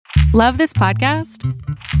Love this podcast?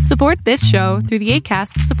 Support this show through the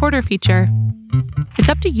Acast supporter feature. It's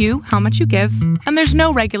up to you how much you give, and there's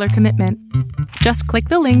no regular commitment. Just click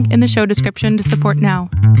the link in the show description to support now.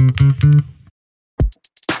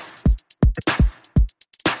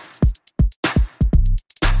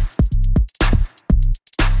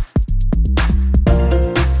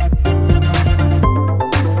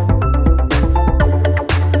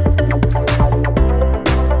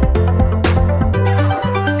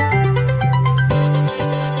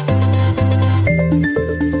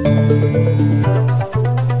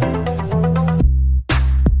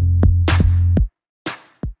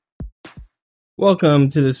 Welcome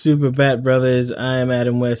to the Super Bat Brothers. I am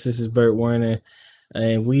Adam West. This is Burt Warner,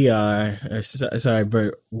 and we are sorry,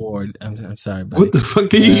 Burt Ward. I'm sorry, buddy. What the fuck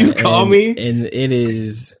did you just call me? And it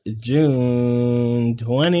is June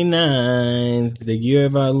 29th, the year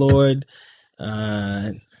of our Lord,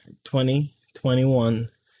 2021,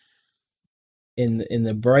 in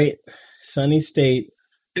the bright, sunny state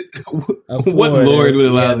of Florida. What Lord would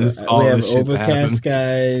allow this all this shit to happen? We have overcast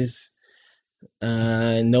skies.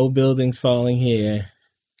 No buildings falling here.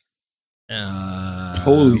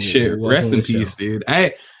 Holy shit! Rest in peace, dude.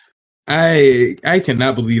 I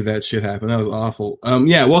cannot believe that shit happened. That was awful.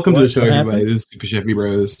 Yeah. Welcome to the show, everybody. This is Super Chevy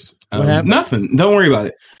Bros. Nothing. Don't worry about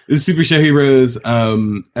it. This is Super Chevy Bros.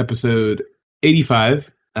 Episode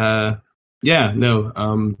 85. Yeah.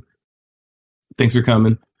 No. Thanks for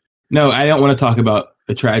coming. No, I don't want to talk about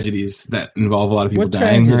the tragedies that involve a lot of people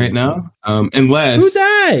dying right now. Unless who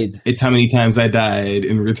died? It's how many times I died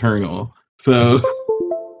in Returnal. So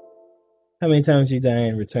how many times you die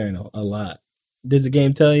in Returnal? A lot. Does the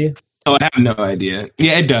game tell you? Oh, I have no idea.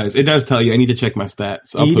 Yeah, it does. It does tell you. I need to check my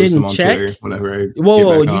stats. I'll post them on Twitter whenever I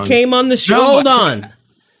Whoa, you came on the show. No,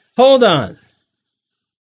 Hold on.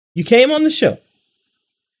 You came on the show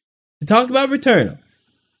to talk about Returnal.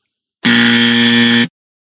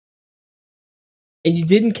 And you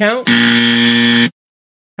didn't count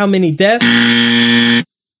how many deaths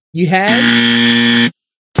you had?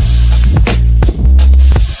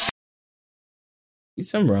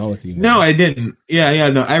 There's something wrong with you, man. No, I didn't. Yeah,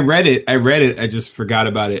 no. I read it. I just forgot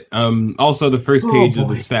about it. Also, the first page of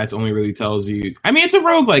the stats only really tells you. I mean, it's a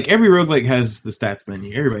roguelike. Every roguelike has the stats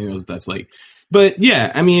menu. Everybody knows what that's like. But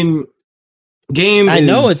yeah, I mean, I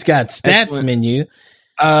know it's got stats excellent. Menu.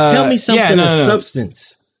 Tell me something of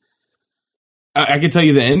substance. I can tell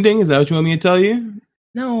you the ending. Is that what you want me to tell you?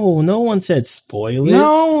 No one said spoilers.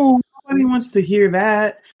 No, nobody wants to hear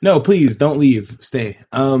that. No, please don't leave. Stay.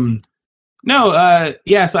 So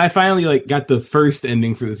I finally got the first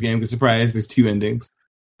ending for this game. Because surprise, there's two endings.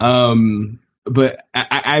 But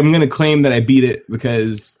I'm gonna claim that I beat it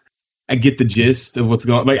because I get the gist of what's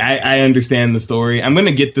going. I understand the story. I'm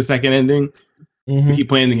gonna get the second ending. Mm-hmm. Keep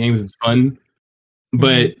playing the games; it's fun.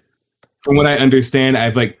 But from what I understand,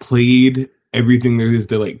 I've played everything there is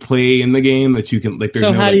to play in the game that you can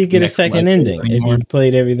So how do you get a second ending anymore? If you've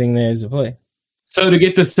played everything there is to play? So to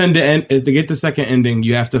get the second ending,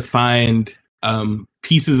 you have to find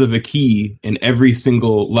pieces of a key in every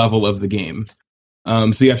single level of the game.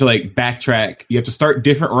 So you have to backtrack. You have to start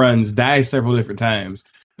different runs, die several different times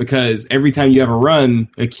because every time you have a run,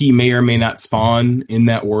 a key may or may not spawn in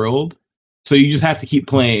that world. So you just have to keep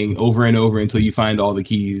playing over and over until you find all the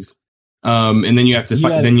keys. And then you have to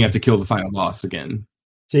you have to kill the final boss again.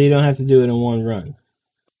 So you don't have to do it in one run.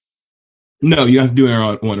 No, you don't have to do it in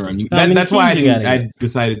one run. That's why I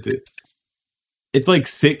decided to. It's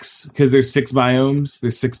 6 because there's 6 biomes.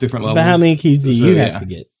 There's 6 different levels. But how many keys do you have to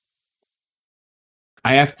get?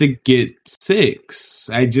 I have to get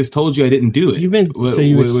 6. I just told you I didn't do it. You were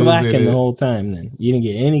slacking the whole time. Then you didn't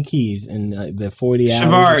get any keys in the 40 hours.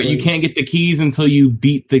 Shavar, you can't get the keys until you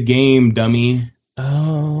beat the game, dummy.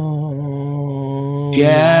 Oh,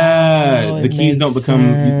 yeah. The keys don't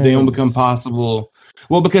become possible.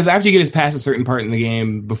 Well, because after you get past a certain part in the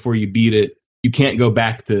game before you beat it, you can't go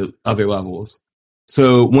back to other levels.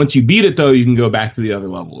 So once you beat it, though, you can go back to the other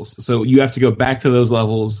levels. So you have to go back to those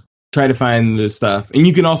levels, try to find the stuff, and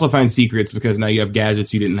you can also find secrets because now you have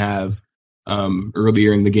gadgets you didn't have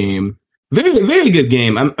earlier in the game. Very, very good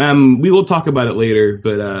game. We will talk about it later,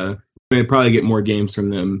 but we're gonna probably get more games from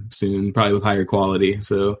them soon, probably with higher quality.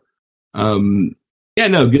 So, shout out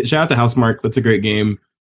to Housemarque. That's a great game.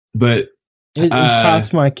 But it's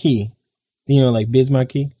Housemarque, like Biz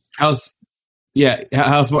Markie. Housemarque.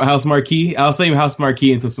 I'll say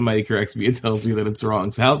Housemarque until somebody corrects me and tells me that it's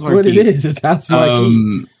wrong. So Housemarque. What it is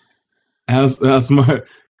Housemarque. Housemarque.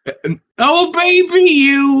 Oh baby,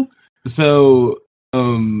 you. So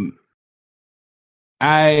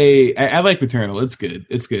I like Returnal. It's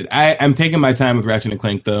good. I'm taking my time with Ratchet and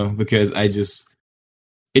Clank though because I just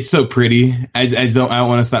it's so pretty. I don't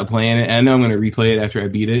want to stop playing it. I know I'm going to replay it after I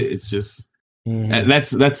beat it. It's just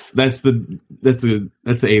that's an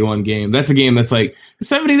A1 game. That's a game that's like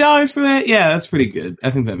 $70 for that. Yeah, that's pretty good.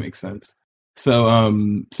 I think that makes sense. So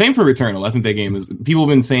same for Returnal. I think that game is, people have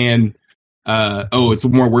been saying it's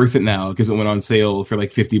more worth it now because it went on sale for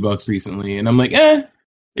like $50 recently, and I'm like,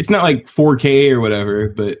 it's not like 4K or whatever,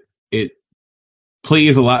 but it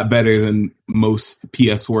plays a lot better than most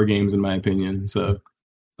PS4 games in my opinion. So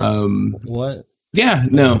what? Yeah,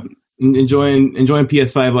 no. Enjoying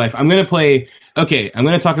PS5 life. I'm going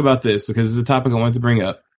to talk about this because it's a topic I wanted to bring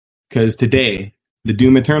up. Because today, the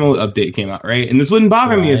Doom Eternal update came out, right? And this wouldn't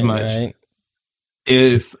bother me as much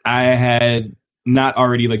if I had not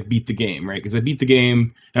already like beat the game, right? Because I beat the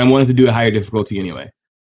game and I wanted to do a higher difficulty anyway.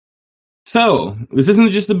 So, this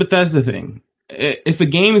isn't just a Bethesda thing. If a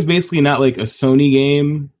game is basically not like a Sony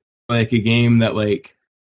game, like a game that like,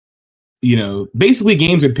 you know, basically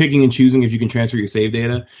games are picking and choosing if you can transfer your save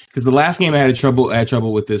data. Because the last game I had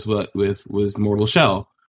trouble with this was Mortal Shell.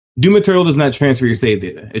 Doom Eternal does not transfer your save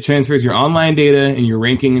data. It transfers your online data and your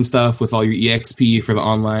ranking and stuff with all your EXP for the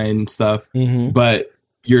online stuff. But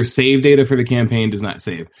your save data for the campaign does not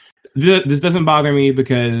save. This doesn't bother me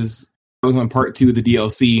because I was on part 2 of the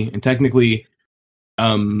DLC, and technically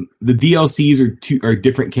the DLCs are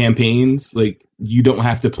different campaigns. Like, you don't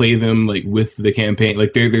have to play them like with the campaign.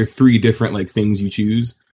 Like, they're 3 different like things you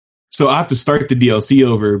choose. So I have to start the DLC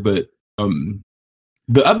over, but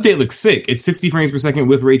the update looks sick. It's 60 frames per second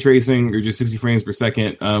with ray tracing, or just 60 frames per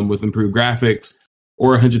second with improved graphics, or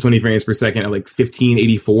 120 frames per second at like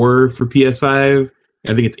 1584 for PS5.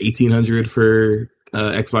 I think it's 1800 for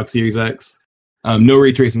Xbox Series X. No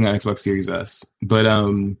ray tracing on Xbox Series S, but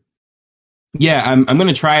yeah, I'm going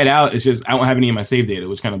to try it out. It's just I don't have any of my save data,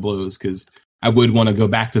 which kind of blows because I would want to go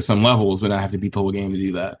back to some levels, but I have to beat the whole game to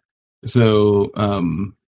do that. So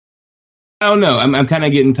I don't know. I'm kind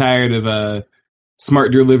of getting tired of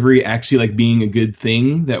smart delivery actually like being a good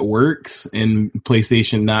thing that works, and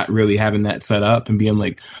PlayStation not really having that set up and being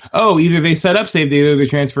like, oh, either they set up save data to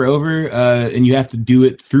transfer over, and you have to do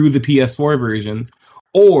it through the PS4 version,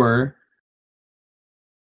 or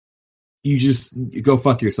you just go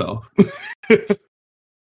fuck yourself.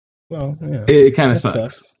 Well, yeah, it kind of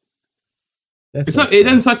sucks. It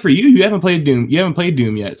doesn't suck for you. You haven't played Doom. You haven't played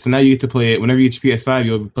Doom yet, so now you get to play it whenever you get your PS5.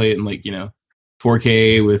 You'll play it in like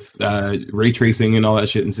 4K with ray tracing and all that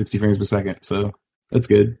shit in 60 frames per second. So that's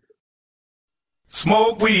good.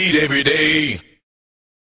 Smoke weed every day.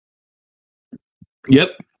 Yep.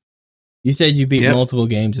 You said you beat multiple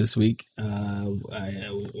games this week. I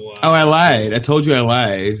lied. I told you I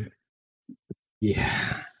lied.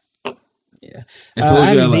 Yeah. I told you I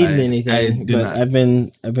haven't I beaten lied. anything, but I've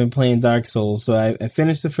been playing Dark Souls. So I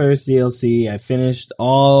finished the first DLC. I finished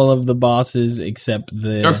all of the bosses except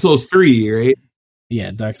the Dark Souls 3, right?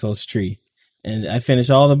 Yeah, Dark Souls 3. And I finished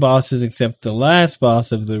all the bosses except the last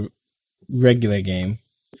boss of the regular game.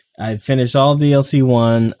 I finished all DLC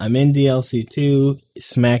 1. I'm in DLC 2,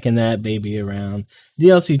 smacking that baby around.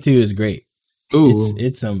 DLC 2 is great. Ooh.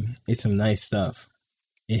 It's some nice stuff.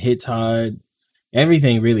 It hits hard.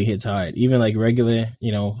 Everything really hits hard. Even like regular,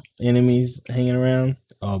 enemies hanging around.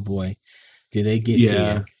 Oh boy, do they get to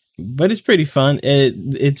you? But it's pretty fun.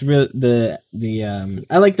 It's real.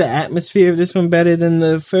 I like the atmosphere of this one better than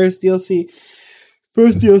the first DLC.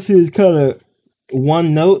 First DLC is kind of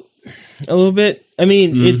one note a little bit. I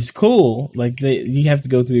mean, it's cool. Like you have to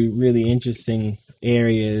go through really interesting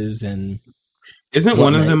areas, and isn't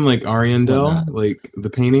one of them like Ariandel, like the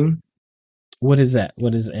painting? What is that?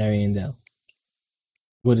 What is Ariandel?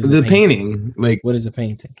 What is the painting? Like, what is the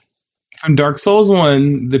painting? From Dark Souls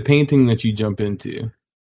 1, the painting that you jump into.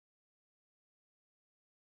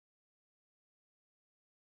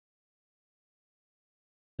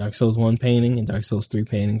 Dark Souls 1 painting and Dark Souls 3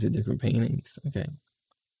 paintings are different paintings. Okay.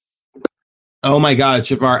 Oh my God,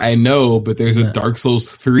 Shavar, I know, but there's a Dark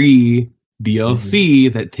Souls 3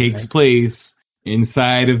 DLC that takes place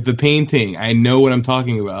inside of the painting. I know what I'm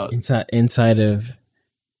talking about. Inside of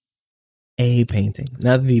a painting,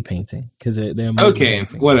 not the painting, because they're okay.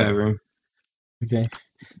 Whatever. Okay,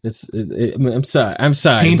 I'm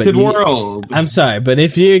sorry. Painted World. I'm sorry, but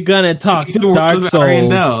if you're gonna talk Dark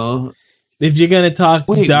Souls, if you're gonna talk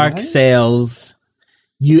Dark Souls,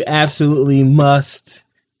 you absolutely must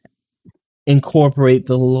incorporate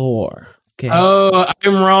the lore. Okay. Oh,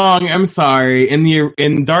 I'm wrong. I'm sorry.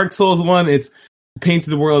 In Dark Souls 1, it's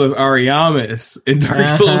Painted World of Ariamis. In Dark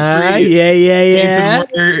Souls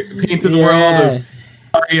 3, Painted World of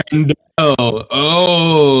Ariandel.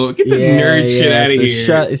 Oh, get the nerd shit out of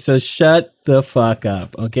here. So shut the fuck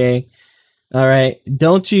up, okay? All right,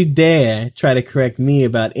 don't you dare try to correct me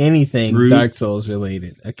about anything Rude. Dark Souls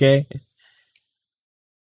related. Okay,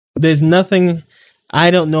 there's nothing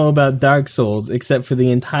I don't know about Dark Souls except for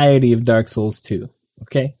the entirety of Dark Souls 2.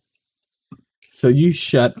 Okay, so you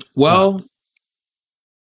shut. Well, up.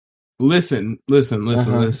 listen.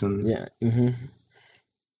 Yeah. Mm-hmm.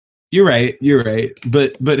 You're right.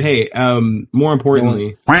 But hey, more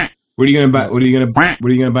importantly, what are you gonna buy? What are you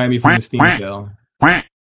gonna buy me from the Steam sale?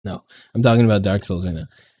 No, I'm talking about Dark Souls right now.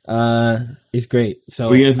 It's great. So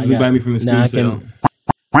what are you gonna buy me from the Steam sale?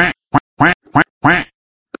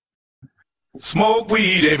 Smoke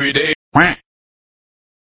weed every day.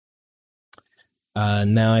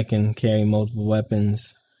 Now I can carry multiple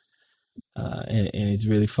weapons, and it's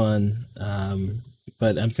really fun.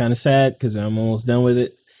 But I'm kind of sad because I'm almost done with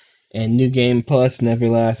it. And New Game Plus never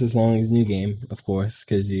lasts as long as New Game, of course,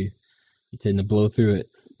 because you tend to blow through it.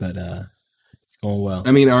 But it's going well.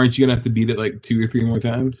 I mean, aren't you gonna have to beat it like 2 or 3 more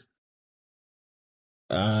times?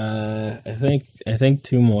 I think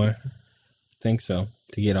 2 more. I think so,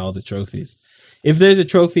 to get all the trophies. If there's a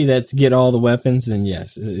trophy that's get all the weapons, then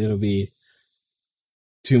yes, it'll be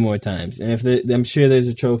 2 more times. And I'm sure there's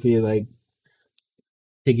a trophy like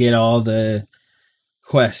to get all the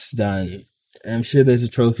quests done. I'm sure there's a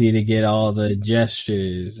trophy to get all the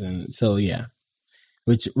gestures, and so yeah,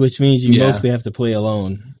 which means you mostly have to play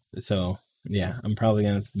alone. So yeah, I'm probably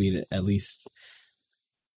gonna have to beat it at least.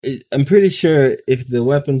 I'm pretty sure if the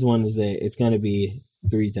weapons one is there, it's gonna be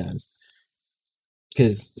 3 times.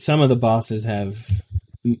 Because some of the bosses have,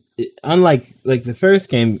 unlike like the first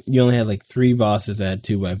game, you only had like 3 bosses that had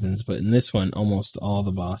 2 weapons, but in this one, almost all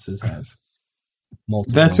the bosses have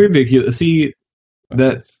multiple. That's ridiculous. See,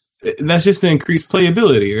 that's just to increase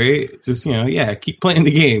playability, right? Just keep playing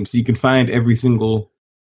the game so you can find every single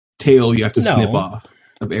tail you have to snip off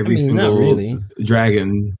of every single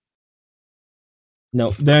dragon.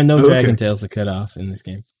 No, there are no dragon tails to cut off in this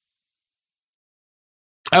game.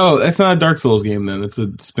 Oh, that's not a Dark Souls game then. It's a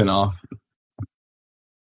spin-off.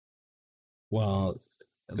 Well,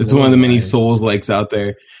 it's one of the many Souls-likes out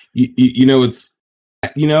there.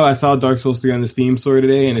 I saw Dark Souls 3 on the Steam store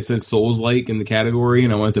today, and it said Souls-like in the category,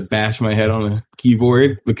 and I wanted to bash my head on a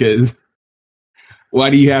keyboard because why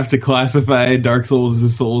do you have to classify Dark Souls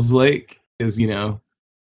as Souls-like? Because, the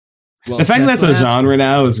fact that's a genre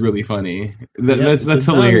now is really funny. That's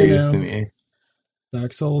hilarious to me.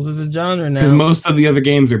 Dark Souls is a genre now. Because most of the other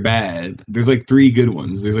games are bad. There's like 3 good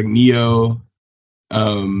ones. There's like Nioh.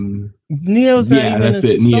 Neo's not even that's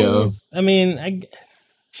it. Souls. Nioh. I mean,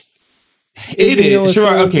 it is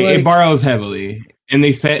sure. Okay, it borrows heavily, and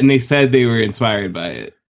they said they were inspired by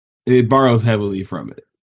it. It borrows heavily from it.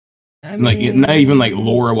 Not even like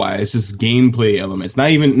lore wise, just gameplay elements.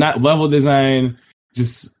 Not level design.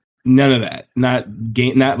 Just none of that. Not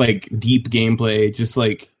like deep gameplay. Just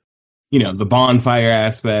like the bonfire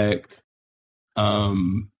aspect,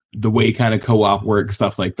 the way kind of co-op works,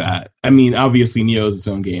 stuff like that. I mean, obviously Nioh is its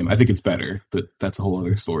own game. I think it's better, but that's a whole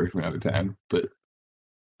other story for another time. But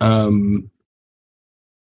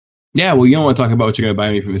yeah, well, you don't want to talk about what you're going to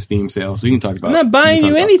buy me from the Steam sale, so you can talk about. I'm not buying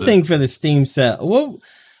you anything for the Steam sale.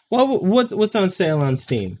 What's on sale on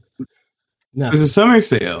Steam? There's a summer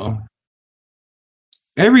sale.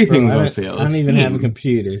 Everything's on sale. I don't even have a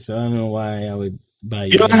computer, so I don't know why I would buy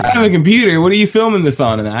you. You don't have a computer? What are you filming this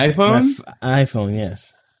on? An iPhone? iPhone,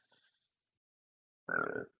 yes.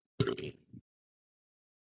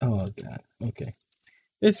 Oh God. Okay.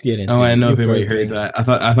 Let's get into. I know if anybody heard that. I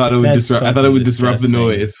thought it would disrupt. I thought it would disrupt the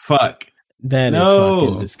noise. Fuck. That is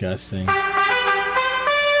fucking disgusting.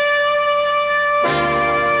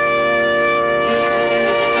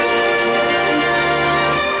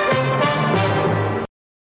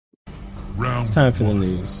 It's time for the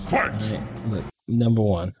news. Right, look, number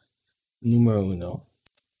 1, numero uno.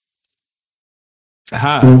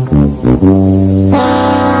 Aha.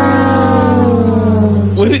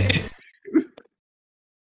 What?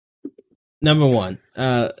 Number 1,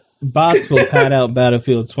 bots will pad out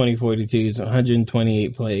Battlefield 2042's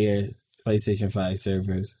 128-player PlayStation 5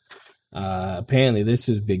 servers. Apparently, this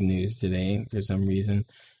is big news today for some reason.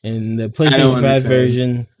 In the PlayStation 5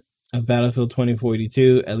 version of Battlefield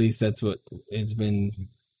 2042, at least that's what it's been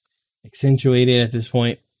accentuated at this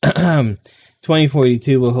point.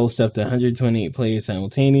 2042 will host up to 128 players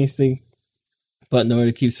simultaneously, but in order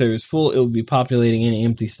to keep servers full, it will be populating any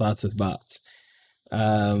empty slots with bots.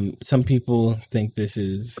 Some people think this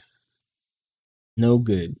is no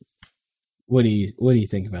good. What do you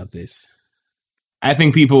think about this? I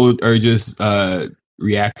think people are just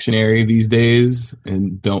reactionary these days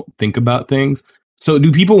and don't think about things. So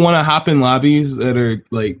do people want to hop in lobbies that are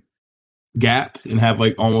like gap and have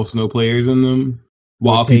like almost no players in them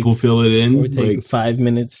while people fill it in. Or take like 5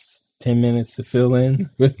 minutes, 10 minutes to fill in.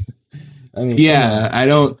 I mean, yeah, I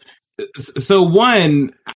don't. So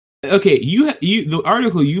one, okay, you the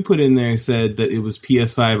article you put in there said that it was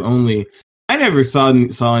PS5 only. I never saw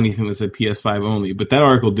anything that said PS5 only, but that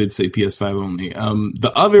article did say PS5 only.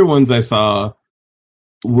 The other ones I saw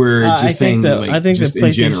were just saying I think just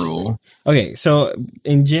in general. Okay, so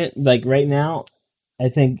like right now, I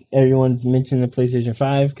think everyone's mentioned the PlayStation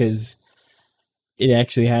 5 because it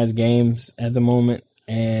actually has games at the moment,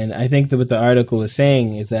 and I think that what the article is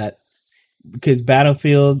saying is that because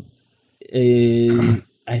Battlefield is,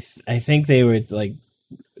 I think they were like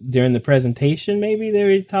during the presentation, maybe they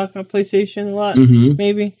were talking about PlayStation a lot,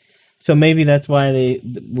 maybe. So maybe that's why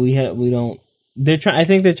we don't. I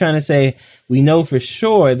think they're trying to say we know for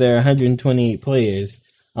sure there are 128 players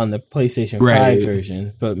on the PlayStation 5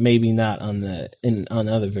 version, but maybe not on on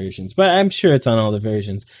other versions. But I'm sure it's on all the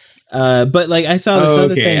versions. But like I saw this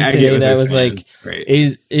other thing today that was saying. Like,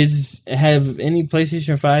 have any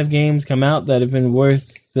PlayStation 5 games come out that have been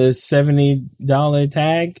worth the $70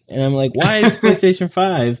 tag? And I'm like, why is PlayStation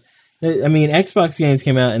 5? I mean, Xbox games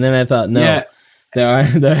came out, and then I thought, no,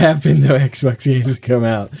 there have been no Xbox games that come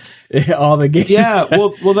out. All the games,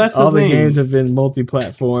 well, that's all the games have been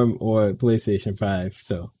multi-platform or PlayStation 5.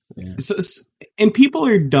 So, yeah. And people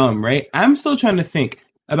are dumb, right? I'm still trying to think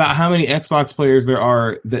about how many Xbox players there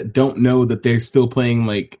are that don't know that they're still playing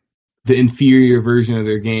like the inferior version of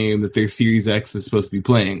their game that their Series X is supposed to be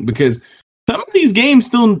playing. Because some of these games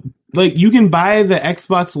still, like, you can buy the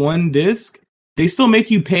Xbox One disc, they still make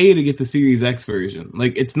you pay to get the Series X version.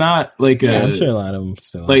 Like, it's not like I'm sure a lot of them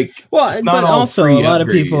still. Like, well, it's not but also a lot upgrades. Of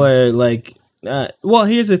people are like, well,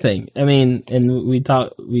 here's the thing. I mean, and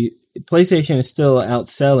PlayStation is still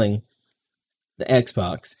outselling the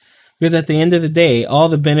Xbox. Because at the end of the day, all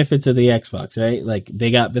the benefits of the Xbox, right? Like, they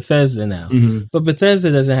got Bethesda now. But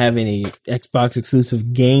Bethesda doesn't have any Xbox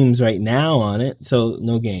exclusive games right now on it, so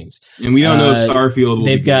no games. And we don't know if Starfield will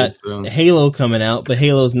They've got Halo coming out, but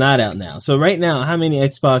Halo's not out now. So right now, how many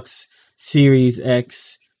Xbox Series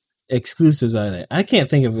X exclusives are there? I can't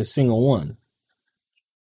think of a single one.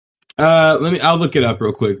 I'll look it up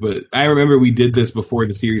real quick, but I remember we did this before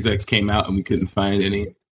the Series X came out and we couldn't find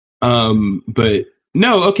any. But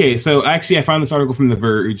no, okay, so actually I found this article from The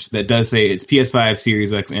Verge that does say it's PS5,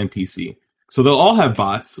 Series X, and PC. So they'll all have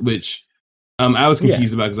bots, which I was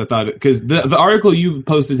confused about because I thought... Because the article you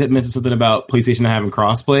posted had mentioned something about PlayStation having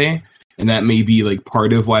crossplay, and that may be like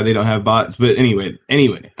part of why they don't have bots. But anyway,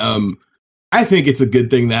 I think it's a good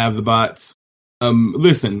thing to have the bots.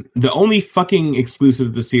 Listen, the only fucking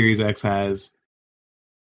exclusive the Series X has...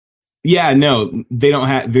 Yeah, no, they don't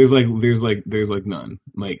have. There's like none.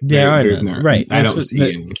 Like there's none. Right? I don't see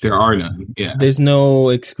any. There are none. Yeah, there's no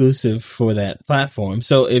exclusive for that platform.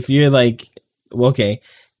 So if you're like, well, okay,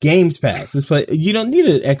 Games Pass. You don't need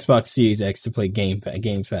an Xbox Series X to play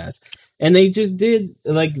Games Pass. And they just did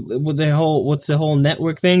like with what's the whole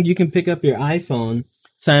network thing? You can pick up your iPhone,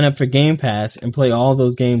 sign up for Game Pass, and play all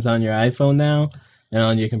those games on your iPhone now. And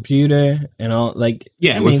on your computer and all, like...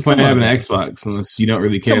 Yeah, what's the point of having an Xbox unless you don't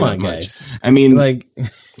really care that much? I mean, like,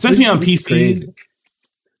 especially on PC,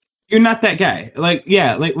 you're not that guy. Like,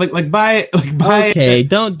 yeah, like buy... Okay,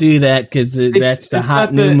 don't do that, because that's the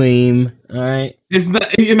hot new meme, all right?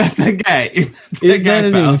 You're not that guy. That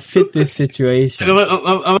doesn't even fit this situation. I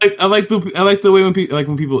like the way when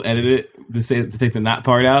people edit it, to take the not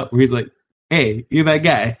part out, where he's like, hey, you're that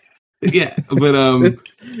guy. Yeah, but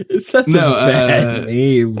it's such a bad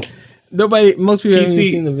meme. Most people haven't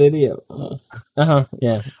seen the video.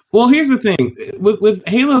 Yeah. Well, here's the thing with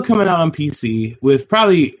Halo coming out on PC, with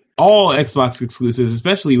probably all Xbox exclusives,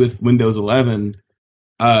 especially with Windows 11,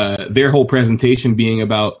 their whole presentation being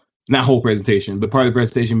about not whole presentation, but part of the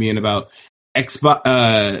presentation being about Xbox.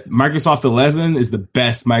 Microsoft 11 is the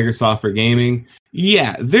best Microsoft for gaming.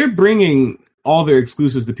 Yeah, they're bringing all their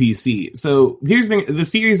exclusives to PC. So here's the thing: the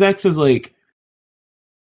Series X is like,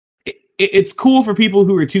 it's cool for people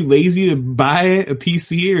who are too lazy to buy a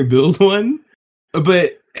PC or build one,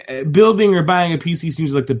 but building or buying a PC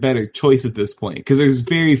seems like the better choice at this point, because there's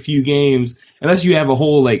very few games, unless you have a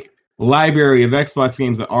whole like library of Xbox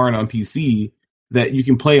games that aren't on PC, that you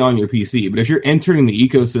can play on your PC. But if you're entering the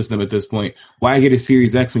ecosystem at this point, why get a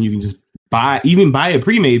Series X when you can just buy a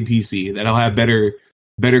pre-made PC that'll have better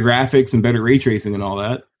graphics and better ray tracing and all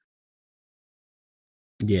that?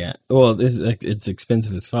 Yeah. Well, it's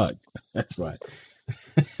expensive as fuck. That's why.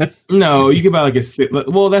 No, you can buy like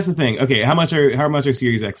well, that's the thing. Okay, how much are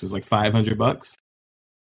Series X's? Like $500?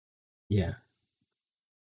 Yeah.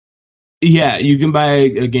 Yeah, you can buy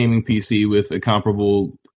a gaming PC with a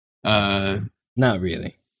comparable Not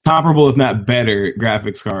really. Comparable, if not better,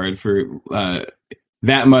 graphics card for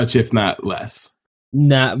that much, if not less.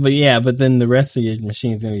 But then the rest of your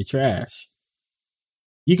machine's gonna be trash.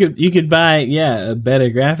 You could buy a better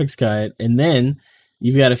graphics card, and then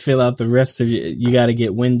you've got to fill out the rest of you got to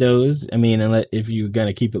get Windows. I mean, if you're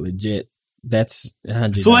gonna keep it legit, that's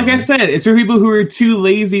 $100. So, like I said, it's for people who are too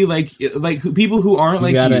lazy, like people who aren't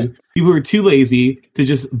people who are too lazy to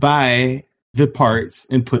just buy the parts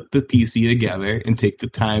and put the PC together and take the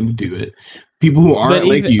time to do it. People who aren't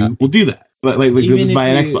you will do that. But they'll just buy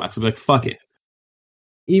an Xbox. They'll be like, fuck it.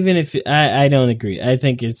 Even if I don't agree, I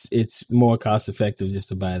think it's more cost effective just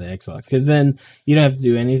to buy the Xbox, because then you don't have to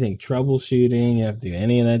do anything troubleshooting. You don't have to do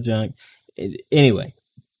any of that junk. Anyway,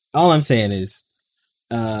 all I'm saying is,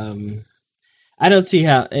 I don't see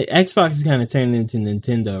how Xbox is kind of turning into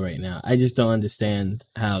Nintendo right now. I just don't understand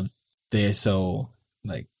how they're so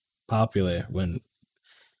popular when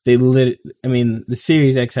the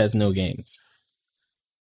Series X has no games.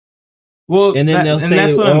 Well, and then they'll say,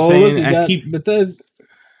 that's what I'm saying. I keep Bethesda.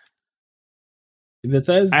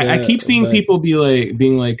 I keep seeing people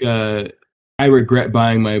being like, I regret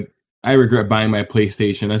buying my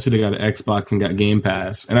PlayStation. I should have got an Xbox and got Game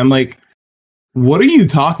Pass. And I'm like, what are you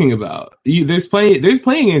talking about? There's plenty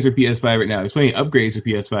games for PS5 right now. There's plenty of upgrades for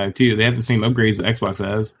PS5 too. They have the same upgrades that Xbox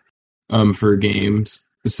has for games.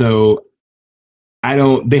 So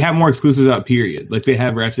they have more exclusives out, period. Like they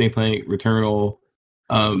have Ratchet & Clank, Returnal,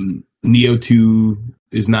 Neo 2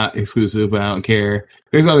 is not exclusive, but I don't care.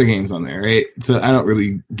 There's other games on there, right? So I don't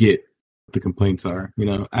really get what the complaints are.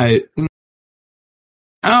 I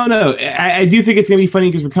don't know. I do think it's gonna be funny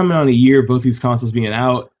because we're coming on a year of both these consoles being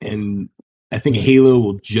out, and I think Halo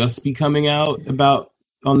will just be coming out about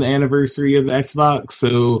on the anniversary of the Xbox.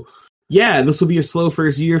 So yeah, this will be a slow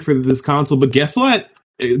first year for this console. But guess what?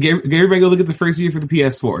 Everybody go look at the first year for the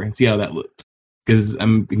PS4 and see how that looked. Because I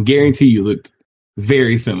guarantee you looked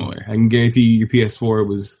very similar. I can guarantee you your PS4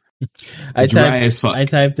 was dry as fuck. I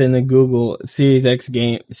typed in the Google Series X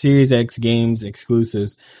games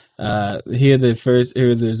exclusives. Here are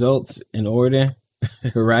the results in order: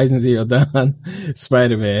 Horizon Zero Dawn,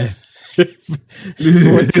 Spider-Man,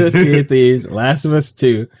 Forza, Sea of Thieves, Last of Us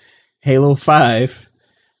 2, Halo 5.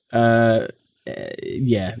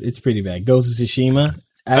 It's pretty bad. Ghost of Tsushima.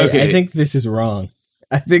 I think this is wrong.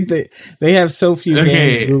 I think they have so few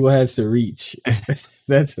games Google has to reach.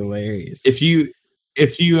 That's hilarious. If you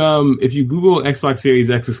Google Xbox Series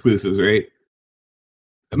X exclusives, right?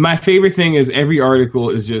 My favorite thing is every article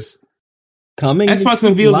is just coming. Xbox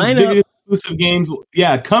unveils its biggest exclusive games.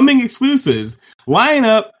 Yeah, coming exclusives. Line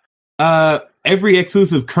up every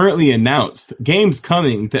exclusive currently announced. Games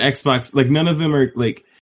coming to Xbox. Like none of them are like,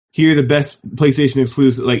 here are the best PlayStation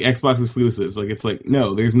exclusive, like Xbox exclusives. Like it's like,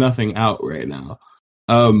 no, there's nothing out right now.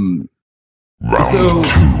 So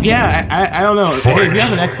yeah, I don't know. Hey, if you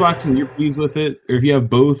have an Xbox and you're pleased with it, or if you have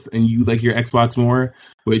both and you like your Xbox more,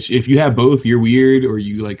 which if you have both, you're weird, or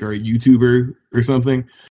you like are a YouTuber or something,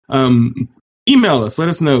 email us. Let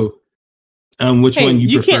us know which one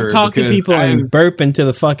you prefer. You can't talk to people and burp into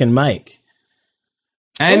the fucking mic.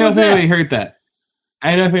 I know if anybody heard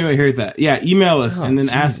that. Yeah, email us and then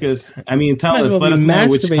ask us. I mean, tell us. Let us know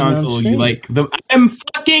which console you like. I'm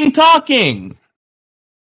fucking talking.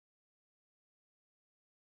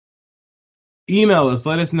 Email us.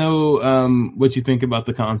 Let us know what you think about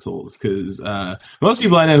the consoles, because most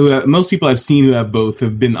people I know most people I've seen who have both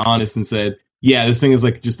have been honest and said, "Yeah, this thing is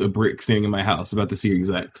like just a brick sitting in my house." About the Series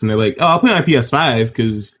X, and they're like, "Oh, I'll put it on PS5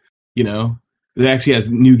 because it actually has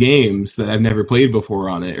new games that I've never played before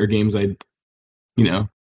on it, or games I can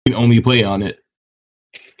only play on it."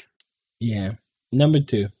 Yeah. Number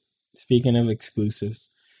 2. Speaking of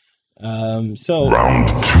exclusives, so round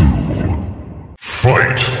 2,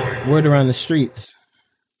 fight. Word around the streets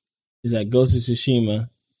is that Ghost of Tsushima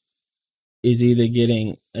is either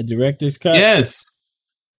getting a director's cut, yes,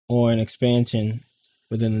 or an expansion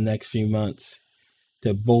within the next few months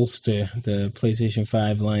to bolster the PlayStation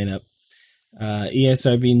 5 lineup.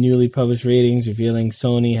 ESRB newly published ratings revealing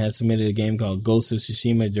Sony has submitted a game called Ghost of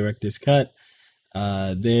Tsushima Director's Cut.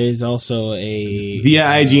 There's also a via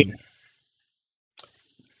IGN.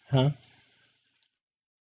 Huh?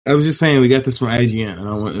 I was just saying we got this from IGN. I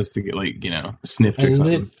don't want us to get sniffed or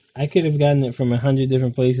something. I could have gotten it from 100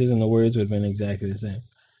 different places, and the words would have been exactly the same.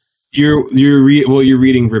 You're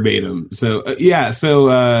reading verbatim. So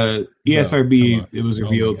ESRB, it was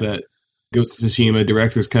revealed that Ghost of Tsushima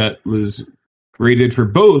Director's Cut was rated for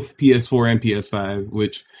both PS4 and PS5,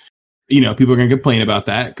 which people are going to complain about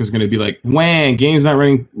that because it's going to be like, "Wang, game's not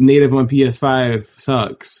running native on PS5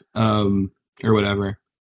 sucks," or whatever.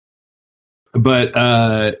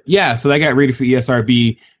 But yeah, so that got rated for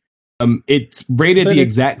ESRB. It's rated the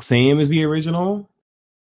exact same as the original.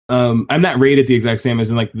 I'm not rated the exact same as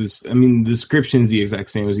in like this. I mean, the description's the exact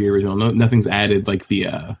same as the original. Nothing's added like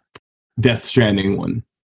the Death Stranding one.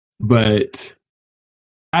 But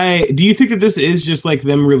do you think that this is just like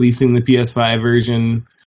them releasing the PS5 version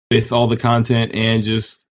with all the content and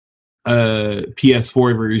just a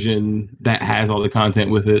PS4 version that has all the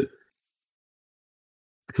content with it?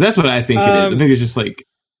 Because that's what I think it is. I think it's just like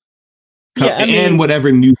and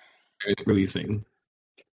whatever new releasing.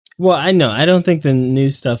 Well, I know. I don't think the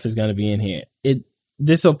new stuff is going to be in here.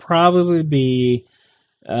 This will probably be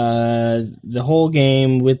the whole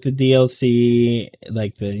game with the DLC,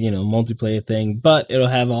 like the multiplayer thing, but it'll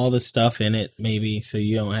have all the stuff in it, maybe, so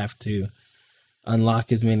you don't have to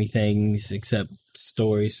unlock as many things except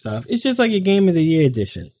story stuff. It's just like a Game of the Year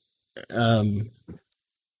edition.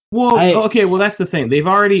 Well, that's the thing. They've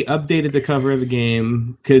already updated the cover of the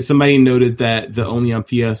game because somebody noted that the only on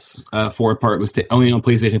PS4 part was only on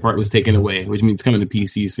PlayStation part was taken away, which means it's coming to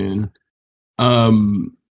PC soon.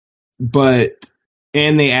 And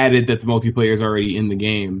they added that the multiplayer is already in the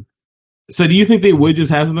game. So do you think they would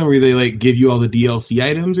just have something where they like give you all the DLC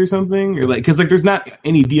items or something, or like because like there's not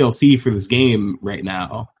any DLC for this game right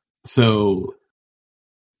now, so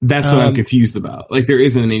that's what I'm confused about. Like there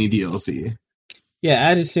isn't any DLC. Yeah,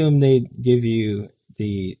 I'd assume they'd give you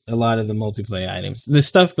a lot of the multiplayer items. The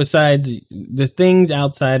stuff besides the things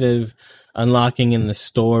outside of unlocking in the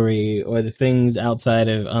story or the things outside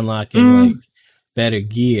of unlocking like better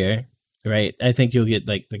gear, right? I think you'll get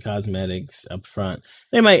like the cosmetics up front.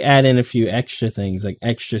 They might add in a few extra things like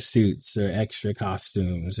extra suits or extra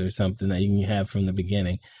costumes or something that you can have from the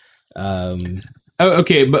beginning.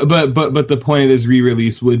 Okay, but the point of this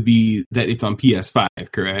re-release would be that it's on PS5,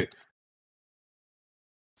 correct?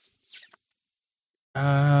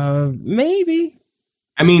 Maybe.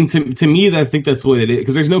 I mean, to me, I think that's what it is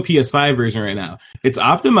because there's no PS5 version right now. It's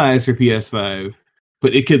optimized for PS5,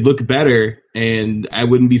 but it could look better, and I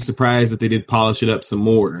wouldn't be surprised if they did polish it up some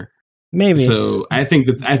more. Maybe. So I think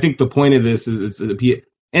the point of this is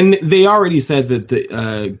and they already said that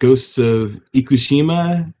the Ghosts of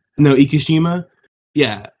Ikushima,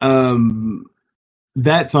 yeah,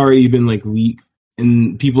 that's already been like leaked,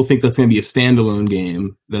 and people think that's going to be a standalone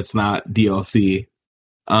game that's not DLC.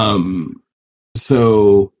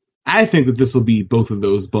 So I think that this will be both of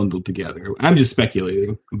those bundled together. I'm just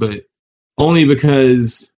speculating, but only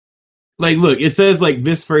because, like, look, it says like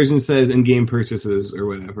this version says in-game purchases or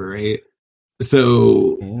whatever, right?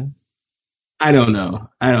 So I don't know.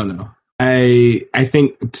 I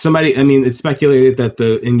think it's speculated that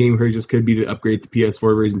the in-game purchase could be to upgrade the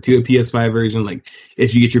PS4 version to a PS5 version. Like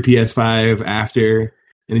if you get your PS5 after and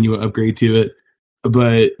then you want to upgrade to it.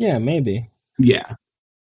 But yeah, maybe.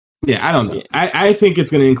 Yeah, I don't know. Yeah. I think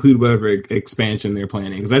it's going to include whatever expansion they're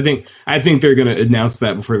planning because I think they're going to announce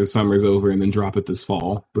that before the summer's over and then drop it this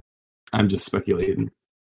fall. But I'm just speculating.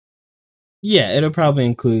 Yeah, it'll probably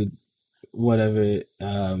include whatever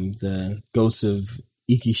the Ghosts of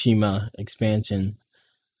Ikishima expansion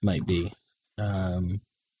might be. But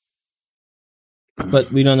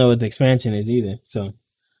we don't know what the expansion is either. So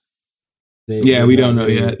we don't know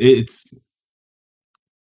yet.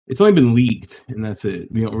 It's only been leaked, and that's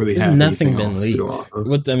it. We don't really have nothing been leaked.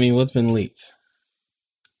 What's been leaked?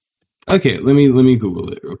 Okay, let me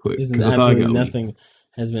Google it real quick. Nothing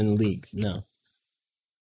has been leaked. No.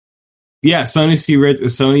 Yeah,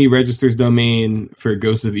 Sony registers domain for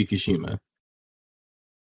Ghosts of Ikishima.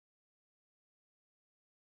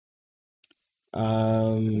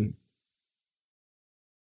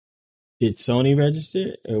 Did Sony register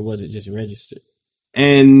it, or was it just registered?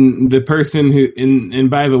 And the person and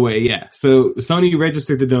by the way, yeah, so Sony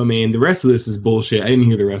registered the domain. The rest of this is bullshit. I didn't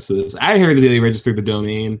hear the rest of this. I heard that they registered the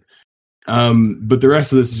domain. But the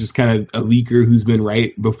rest of this is just kind of a leaker who's been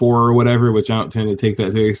right before or whatever, which I don't tend to take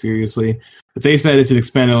that very seriously. But they said it's an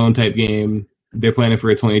expandable type game. They're planning for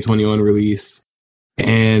a 2021 release.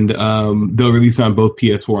 And they'll release on both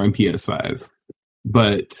PS4 and PS5.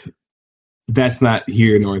 But that's not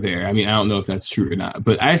here nor there. I mean, I don't know if that's true or not.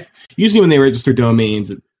 But usually when they register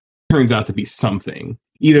domains, it turns out to be something.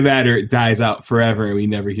 Either that or it dies out forever and we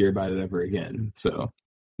never hear about it ever again. So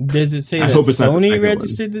does it say that Sony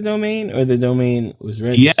registered the domain or the domain was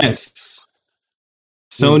registered? Yes.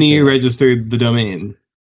 Sony registered the domain.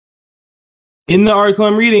 In the article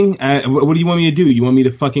I'm reading, what do you want me to do? You want me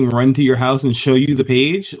to fucking run to your house and show you the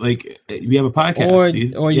page? Like, we have a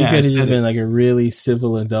podcast, or you could have just been like a really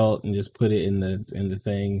civil adult and just put it in the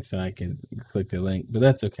thing so I can click the link. But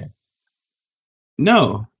that's okay.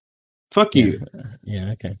 No. Fuck you.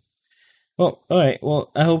 Yeah, okay. Well, all right. Well,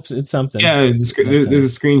 I hope it's something. Yeah, there's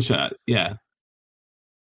a screenshot. Yeah.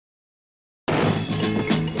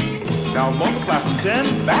 Now multiply from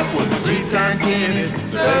 10 backwards. 3 times 10 is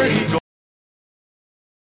 30.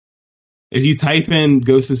 If you type in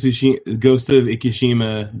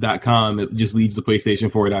ghostofikishima.com, it just leads to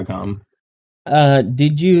PlayStation4.com.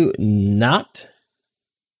 Did you not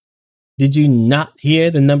hear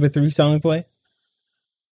the number 3 song play?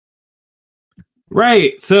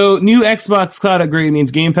 Right. So new Xbox Cloud upgrade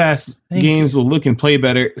means Game Pass games will look and play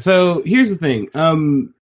better. So here's the thing.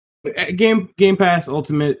 Game Pass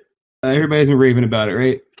Ultimate, everybody's been raving about it,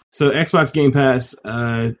 right? So Xbox Game Pass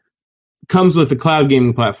comes with a cloud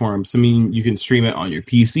gaming platform. So I mean, you can stream it on your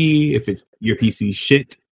PC if it's your PC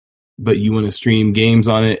shit, but you want to stream games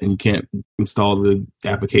on it and you can't install the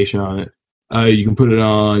application on it. You can put it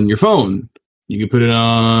on your phone. You can put it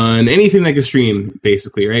on anything that can stream,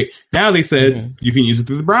 basically, right? Now they said you can use it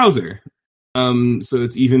through the browser. So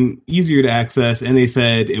it's even easier to access, and they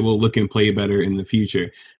said it will look and play better in the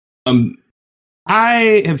future.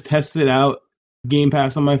 I have tested out Game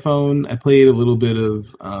Pass on my phone. I played a little bit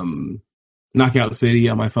of Knockout City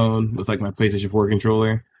on my phone with like my PlayStation 4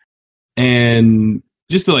 controller, and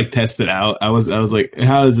just to like test it out, I was like,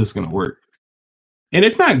 how is this going to work? And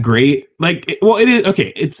it's not great. Like, it is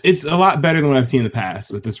okay. It's a lot better than what I've seen in the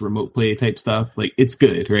past with this remote play type stuff. Like, it's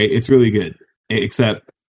good, right? It's really good, except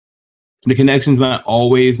the connection's not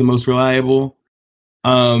always the most reliable,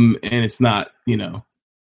 and it's not,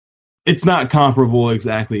 it's not comparable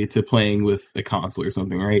exactly to playing with a console or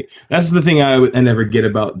something, right? That's the thing I never get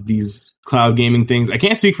about these cloud gaming things. I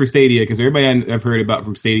can't speak for Stadia because everybody I've heard about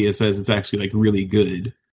from Stadia says it's actually like really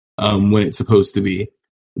good when it's supposed to be,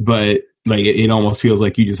 but like it almost feels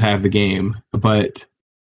like you just have the game. But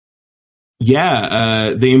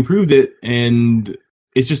yeah, they improved it, and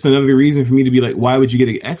it's just another reason for me to be like, why would you get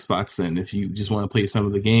an Xbox then if you just want to play some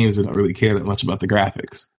of the games but don't really care that much about the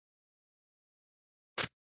graphics?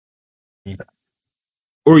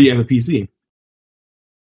 Or you have a PC.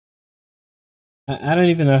 I don't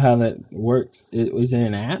even know how that works. Was it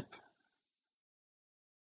an app?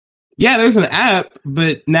 Yeah, there's an app,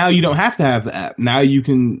 but now you don't have to have the app. Now you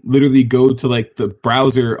can literally go to like the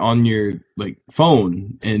browser on your like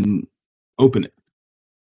phone and open it.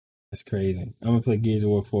 That's crazy. I'm gonna play Gears of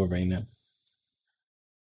War 4 right now.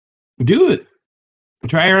 Do it.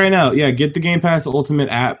 Try it right now. Yeah, get the Game Pass Ultimate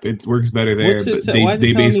app. It works better there. But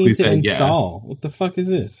they basically said, install? What the fuck is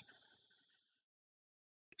this?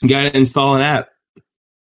 You gotta install an app.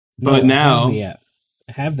 But now I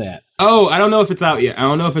have that. Oh, I don't know if it's out yet. I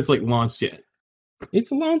don't know if it's like launched yet.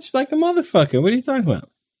 It's launched like a motherfucker. What are you talking about?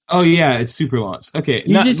 Oh yeah, it's super launched. Okay,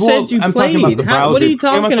 you just said you played. Talking about the browser. What are you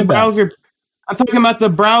talking about? Browser. I'm talking about the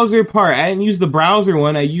browser part. I didn't use the browser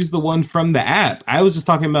one. I used the one from the app. I was just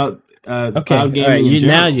talking about cloud gaming. Right.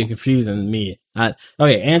 Now you're confusing me.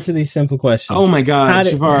 Okay, answer these simple questions. Oh my god,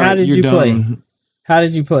 Shavar, how did you play? How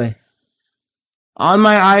did you play? On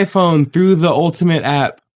my iPhone through the Ultimate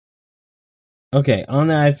app. Okay, on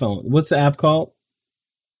the iPhone. What's the app called?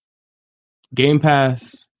 Game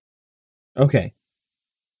Pass. Okay.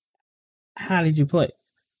 How did you play?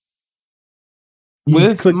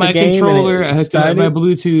 With my controller, I hooked up my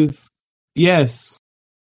Bluetooth. Yes.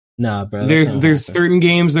 Nah, bro. There's certain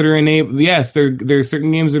games that are enabled. Yes, there's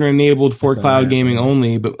certain games that are enabled for cloud gaming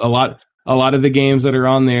only, but a lot of the games that are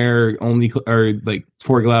on there only are like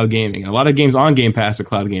for cloud gaming. A lot of games on Game Pass are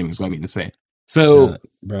cloud gaming, is what I mean to say. So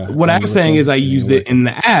what I'm saying is I used it in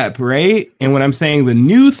the app, right? And what I'm saying the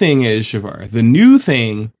new thing is, Shavar, the new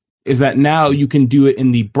thing is that now you can do it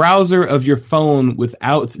in the browser of your phone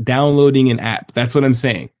without downloading an app. That's what I'm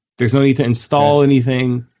saying. There's no need to install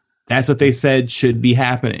anything. That's what they said should be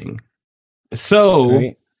happening.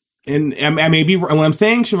 So, and I may be, what I'm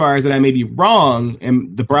saying, Shavar, is that I may be wrong,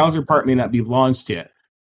 and the browser part may not be launched yet.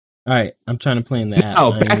 All right, I'm trying to play in the app.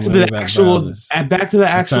 Oh, back to the actual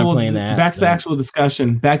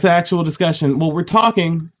discussion. Well, we're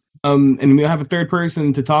talking, and we'll have a third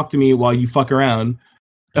person to talk to me while you fuck around.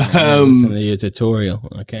 Listen to your tutorial,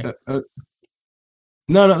 okay?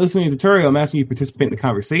 No, listening to the tutorial. I'm asking you to participate in the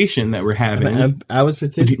conversation that we're having. I was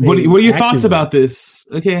participating. What are your thoughts about this?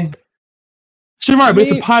 Okay. Shavar, but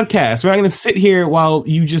it's a podcast. We're not going to sit here while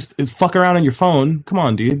you just fuck around on your phone. Come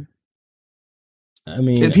on, dude. I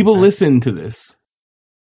mean, people listen to this.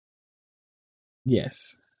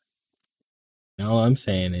 Yes. And all I'm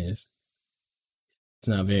saying is it's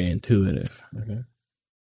not very intuitive. Okay.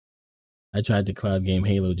 I tried the cloud game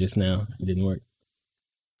Halo just now. It didn't work.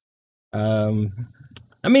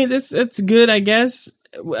 I mean, it's good, I guess.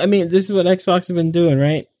 I mean, this is what Xbox has been doing,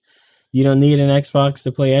 right? You don't need an Xbox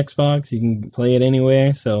to play Xbox. You can play it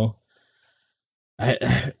anywhere. So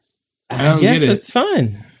I guess it's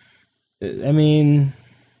fine. I mean,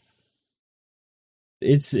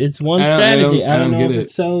 it's one strategy. I don't know if it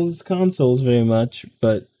sells consoles very much,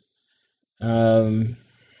 but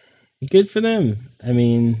good for them. I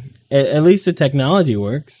mean, at least the technology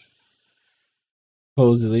works.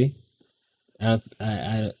 Supposedly, I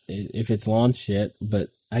if it's launched yet, but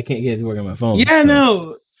I can't get it to work on my phone. Yeah, so.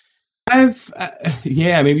 No.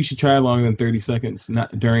 Maybe you should try longer than 30 seconds,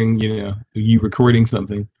 not during, you recording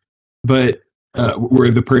something, but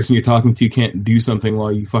where the person you're talking to can't do something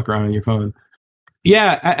while you fuck around on your phone.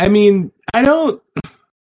 Yeah, I mean, I don't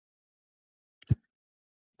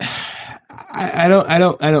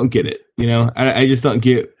get it. I just don't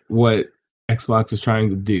get what Xbox is trying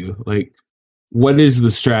to do. Like, what is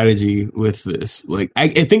the strategy with this? Like, I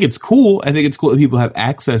think it's cool. I think it's cool that people have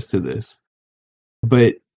access to this,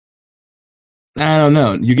 but I don't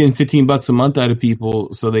know. You're getting $15 a month out of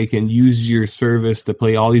people so they can use your service to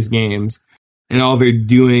play all these games, and all they're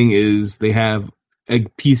doing is they have a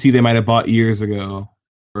PC they might have bought years ago,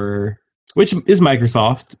 which is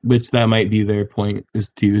Microsoft, which that might be their point is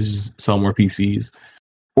just sell more PCs,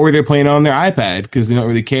 or they're playing on their iPad because they don't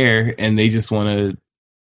really care and they just want to,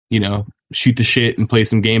 shoot the shit and play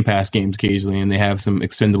some Game Pass games occasionally, and they have some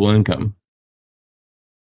expendable income.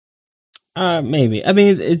 Maybe. I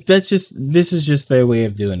mean, this is just their way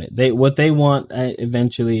of doing it. What they want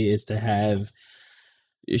eventually is to have.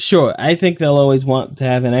 Sure, I think they'll always want to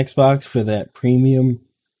have an Xbox for that premium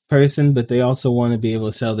person, but they also want to be able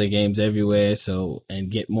to sell their games everywhere, and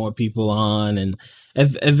get more people on, and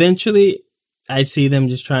eventually, I see them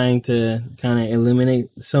just trying to kind of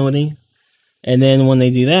eliminate Sony, and then when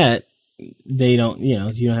they do that, they don't, you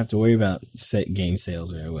don't have to worry about game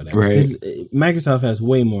sales or whatever. Right. Because Microsoft has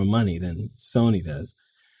way more money than Sony does.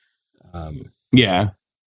 Yeah,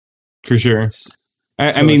 for sure.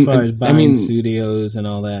 I mean, as far as buying studios and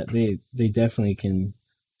all that, they definitely can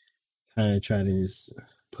kind of try to just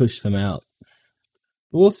push them out.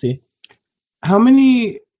 But we'll see. How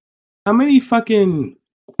many people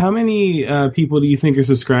do you think are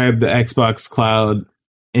subscribed to Xbox Cloud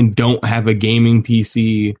and don't have a gaming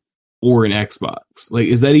PC or an Xbox? Like,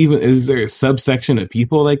 is there a subsection of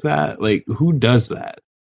people like that? Like, who does that?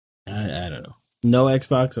 I don't know. No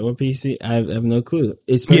Xbox or PC? I have no clue.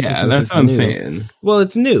 Especially that's what I'm saying. Well,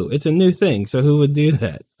 it's new. It's a new thing. So who would do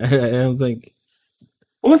that? I don't think.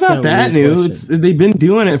 Well, it's not that new. They've been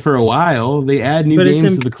doing it for a while. They add new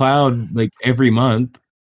games to the cloud like every month.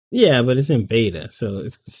 Yeah, but it's in beta, so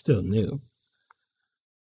it's still new.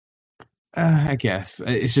 I guess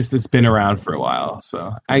it's just it's been around for a while,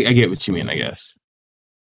 so I get what you mean. I guess.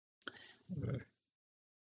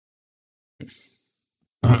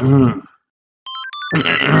 Don't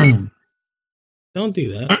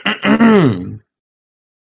do that.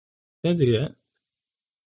 Don't do that.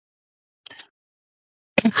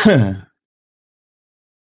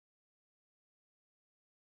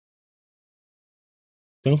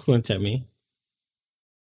 Don't flinch at me.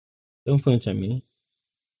 Don't flinch at me.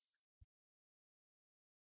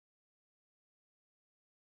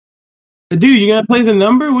 Dude, you gotta play the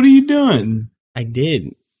number? What are you doing? I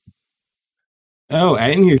did. Oh, I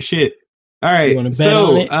didn't hear shit. All right. You want to bet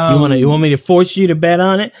on it? You want me to force you to bet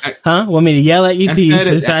on it? Huh? Want me to yell at you till you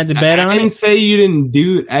decide to bet on it? I didn't say you didn't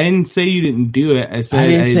do it. I didn't say you didn't do it. I said I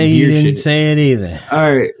didn't say you didn't say it either.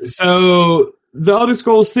 All right. So the Elder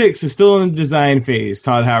Scrolls 6 is still in the design phase,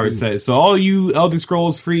 Todd Howard says. So all you Elder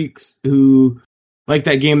Scrolls freaks who like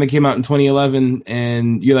that game that came out in 2011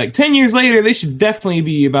 and you're like 10 years later, they should definitely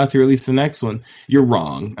be about to release the next one. You're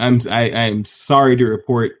wrong. I'm sorry to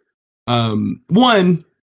report. One,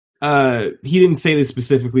 he didn't say this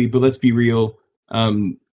specifically, but let's be real.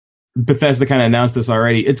 Bethesda kind of announced this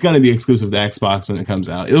already. It's going to be exclusive to Xbox when it comes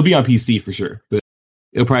out. It'll be on PC for sure, but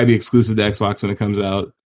it'll probably be exclusive to Xbox when it comes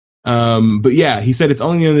out. But yeah, he said it's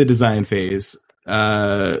only in the design phase.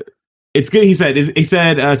 It's good. He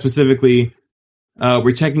said specifically,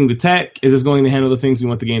 we're checking the tech. Is this going to handle the things we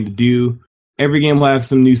want the game to do? Every game will have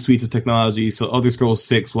some new suites of technology. So Elder Scrolls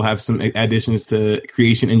 6 will have some additions to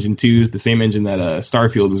Creation Engine 2, the same engine that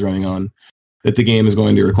Starfield was running on, that the game is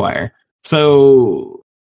going to require. So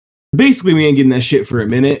basically, we ain't getting that shit for a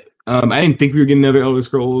minute. I didn't think we were getting another Elder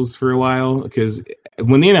Scrolls for a while, because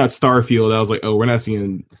when they announced Starfield, I was like, oh, we're not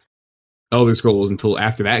seeing Elder Scrolls until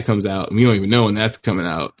after that comes out. And we don't even know when that's coming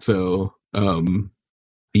out. So,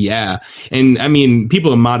 yeah. And I mean,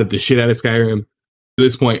 people have modded the shit out of Skyrim to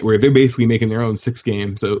this point where they're basically making their own 6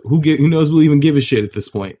 game. So who knows we'll even give a shit at this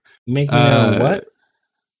point. Making their own what?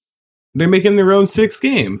 They're making their own 6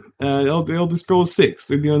 game. Elder Scrolls 6.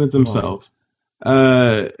 They're doing it themselves.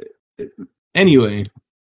 Anyway.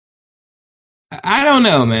 I don't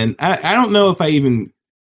know, man. I don't know if I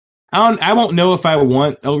won't know if I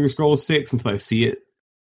want Elder Scrolls 6 until I see it.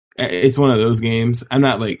 It's one of those games. I'm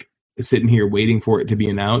not like sitting here waiting for it to be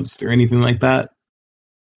announced or anything like that.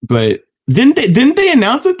 But didn't they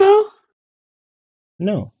announce it though?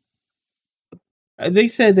 No. They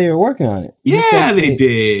said they were working on it. Yeah, they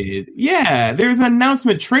did. Yeah, there was an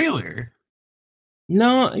announcement trailer.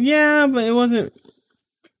 No, yeah, but it wasn't.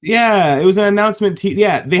 Yeah, it was an announcement.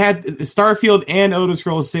 Yeah, they had Starfield and Elder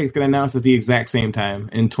Scrolls 6 got announced at the exact same time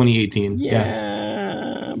in 2018.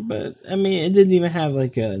 Yeah, but I mean, it didn't even have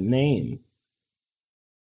like a name.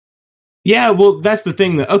 Yeah, well, that's the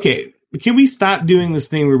thing. Okay, can we stop doing this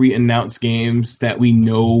thing where we announce games that we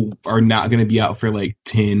know are not going to be out for like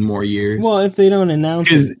 10 more years? Well, if they don't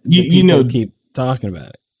announce it, you know, keep talking about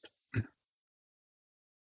it.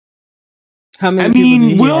 How many people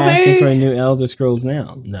do you asking for a new Elder Scrolls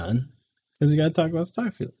now? None. Because we got to talk about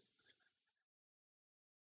Starfield.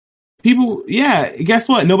 People, yeah, guess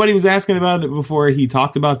what? Nobody was asking about it before he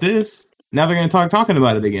talked about this. Now they're going to talking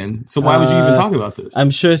about it again. So why would you even talk about this?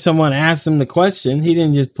 I'm sure someone asked him the question. He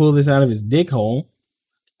didn't just pull this out of his dick hole.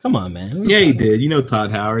 Come on, man. Yeah, he did. You know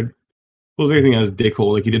Todd Howard pulls everything out of his dick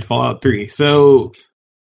hole like he did Fallout 3. So,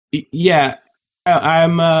 yeah,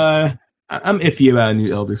 I'm iffy about a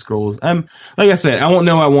new Elder Scrolls. Like I said, I won't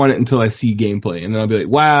know I want it until I see gameplay, and then I'll be like,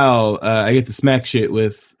 "Wow, I get to smack shit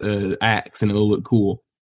with axe, and it'll look cool."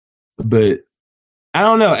 But I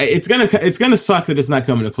don't know. It's gonna suck that it's not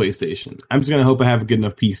coming to PlayStation. I'm just gonna hope I have a good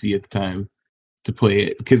enough PC at the time to play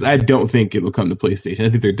it, because I don't think it will come to PlayStation. I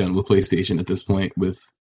think they're done with PlayStation at this point with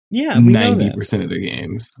 90% of their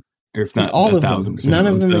games. Or if not all 1,000%. None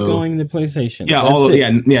of them are going to PlayStation. Yeah,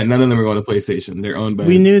 none of them are going to PlayStation. They're owned by.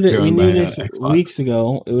 We knew this weeks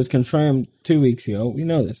ago. It was confirmed 2 weeks ago. We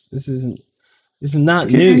know this. This is not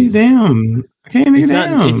news. Damn.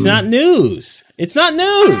 It's not news. It's not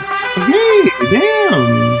news. Okay,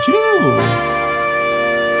 damn. Chill.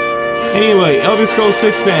 Anyway, Elder Scrolls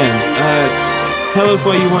 6 fans, tell us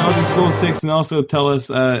why you want Elder Scrolls 6, and also tell us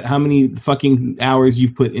how many fucking hours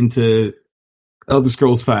you've put into Elder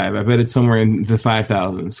Scrolls 5. I bet it's somewhere in the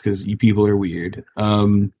 5,000s because you people are weird.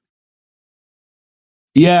 I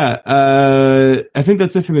think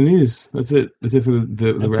that's it for the news. That's it. That's it for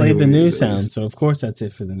the I played the news sound, so of course that's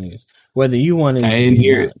it for the news. Whether you wanted, I didn't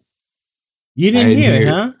hear it. You didn't hear it,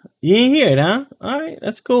 huh? You didn't hear it, huh? All right,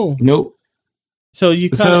 that's cool. Nope. So you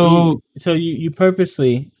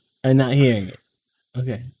purposely are not hearing it.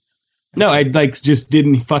 Okay. No, I just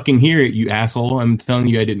didn't fucking hear it, you asshole. I'm telling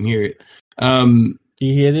you, I didn't hear it. Do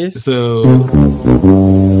you hear this? So,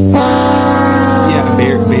 yeah,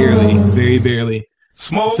 barely, very barely.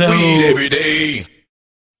 Smoke weed every day.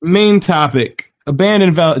 Main topic: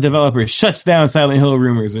 abandoned developer shuts down Silent Hill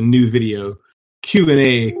rumors. A new video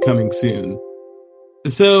Q&A coming soon.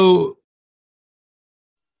 So,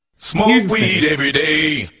 smoke weed every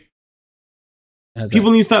day.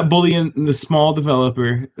 People need to stop bullying the small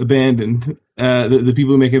developer, Abandoned, the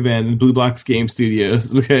people who make Abandoned, Blue Box Game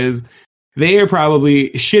Studios, because they are probably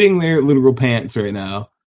shitting their literal pants right now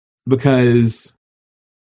because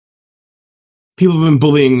people have been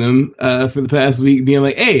bullying them for the past week, being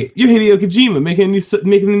like, "Hey, you're Hideo Kojima making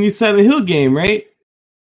a new Silent Hill game, right?"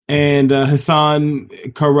 And Hassan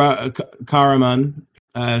Karaman,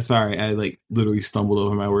 sorry, I literally stumbled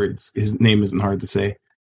over my words. His name isn't hard to say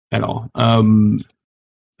at all.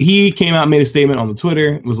 He came out and made a statement on the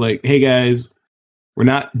Twitter. Was like, "Hey guys, we're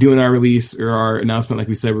not doing our release or our announcement like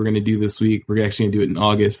we said we're going to do this week. We're actually going to do it in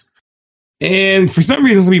August." And for some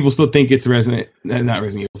reason, some people still think it's not Resident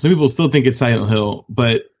Evil. Some people still think it's Silent Hill,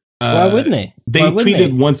 but why wouldn't they? They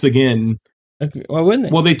tweeted once again. Okay, why wouldn't they?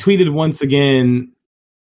 Well, they tweeted once again.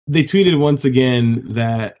 That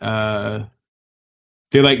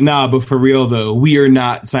they're like, "Nah, but for real though, we are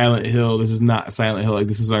not Silent Hill. This is not Silent Hill. Like,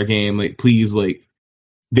 this is our game. Like, please, like."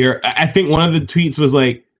 I think one of the tweets was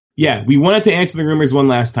like, "Yeah, we wanted to answer the rumors one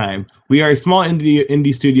last time. We are a small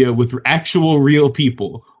indie studio with actual real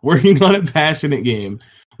people working on a passionate game.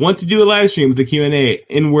 Want to do a live stream with the Q&A,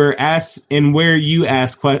 and where you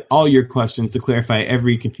ask all your questions to clarify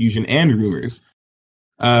every confusion and rumors.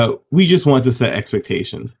 We just want to set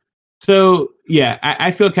expectations." So yeah,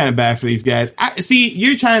 I feel kind of bad for these guys.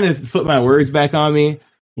 You're trying to flip my words back on me.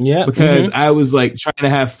 Yeah, because I was like trying to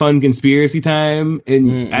have fun conspiracy time,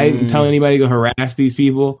 and I didn't tell anybody to harass these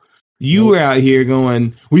people. You were out here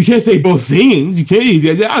going, "We can't say both things. You can't."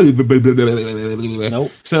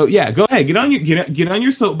 Nope. So yeah, go ahead, get on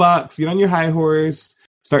your soapbox, get on your high horse,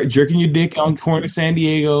 start jerking your dick on corner San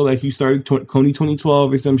Diego like you started Coney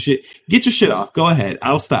 2012 or some shit. Get your shit off. Go ahead.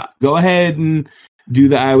 I'll stop. Go ahead and do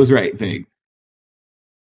the "I was right" thing.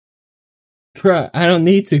 Bruh, I don't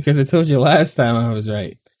need to because I told you last time I was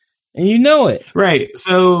right. And you know it. Right.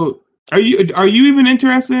 So are you even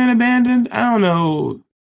interested in Abandoned? I don't know.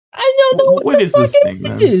 I don't know what is this thing,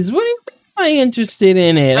 man. What am I interested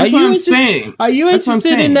in it? That's what I'm saying. Are you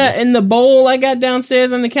interested in the bowl I got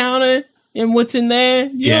downstairs on the counter and what's in there?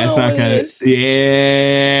 That's not kind of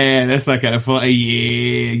that's not kind of fun.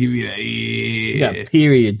 Yeah, give me that. Yeah. You got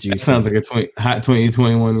period juice. That sounds like a hot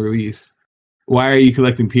 2021 release. Why are you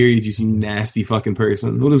collecting period juice, you nasty fucking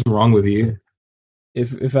person? What is wrong with you?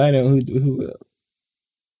 If I don't, who will?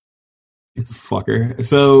 It's a fucker.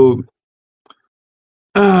 So,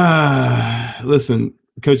 listen,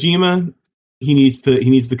 Kojima, he needs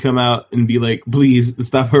to come out and be like, please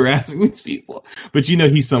stop harassing these people. But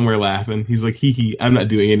he's somewhere laughing. He's like, hee, I'm not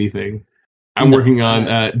doing anything. I'm working on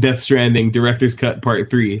Death Stranding Director's Cut Part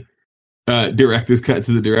 3. Director's Cut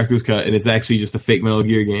to the Director's Cut, and it's actually just a fake Metal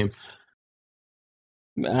Gear game.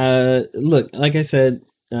 Look, like I said,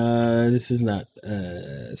 this is not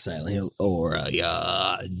Silent Hill or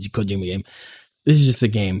Kojima game. This is just a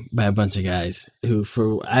game by a bunch of guys who,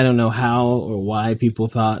 for I don't know how or why people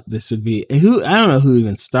thought this would be. I don't know who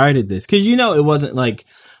even started this, because it wasn't like,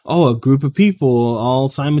 oh, a group of people all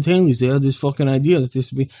simultaneously had this fucking idea that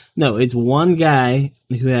this would be. No, it's one guy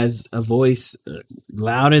who has a voice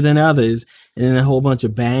louder than others, and then a whole bunch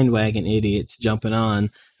of bandwagon idiots jumping on,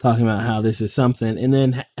 talking about how this is something, and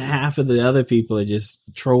then half of the other people are just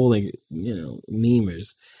trolling,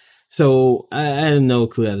 memers. So I had no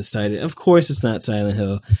clue how to start it. Of course, it's not Silent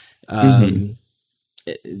Hill.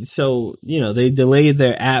 So they delayed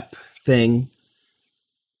their app thing.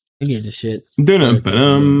 Who gives a shit? And that's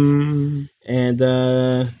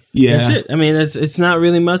it. I mean, it's not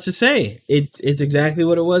really much to say. It's exactly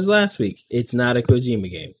what it was last week. It's not a Kojima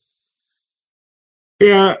game.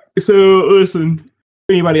 Yeah. So listen.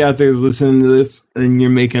 Anybody out there is listening to this and you're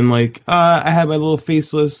making like, I have my little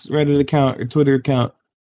faceless Reddit account or Twitter account.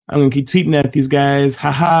 I'm going to keep tweeting at these guys.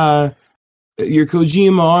 Haha. You're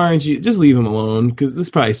Kojima, aren't you? Just leave them alone, because this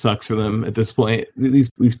probably sucks for them at this point.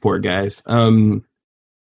 These poor guys. I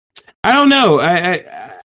don't know.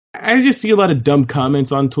 I just see a lot of dumb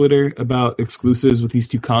comments on Twitter about exclusives with these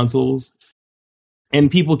two consoles.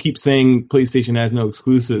 And people keep saying PlayStation has no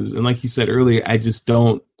exclusives. And like you said earlier, I just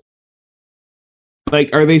don't.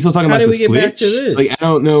 Like, are they still talking about the Switch? How do we get back to this? Like, I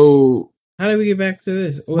don't know. How do we get back to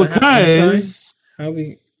this? Because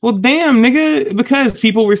well, damn, nigga. Because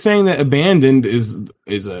people were saying that Abandoned is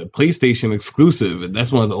a PlayStation exclusive, and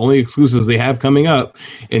that's one of the only exclusives they have coming up,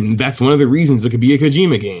 and that's one of the reasons it could be a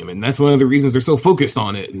Kojima game, and that's one of the reasons they're so focused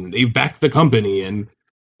on it, and they've backed the company, and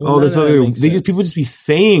all this other. People just be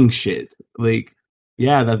saying shit. Like,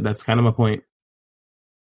 yeah, that's kind of my point.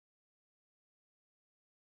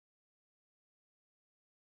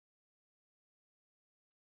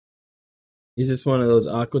 Is this one of those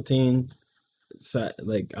Aquatine,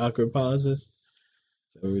 like awkward pauses?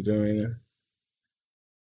 So we're doing it.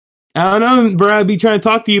 I don't know, bro. I'd be trying to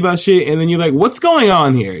talk to you about shit, and then you're like, "What's going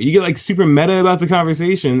on here?" You get like super meta about the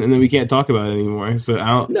conversation, and then we can't talk about it anymore. So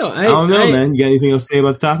I don't know, man. You got anything else to say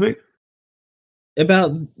about the topic?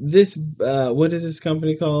 About this, what is this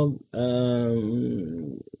company called?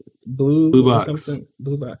 Blue Box. Or something?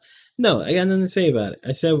 Blue Box. No, I got nothing to say about it.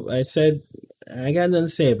 I said. I got nothing to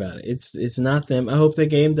say about it. It's not them. I hope the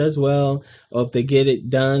game does well. I hope they get it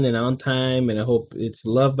done and on time, and I hope it's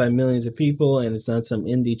loved by millions of people, and it's not some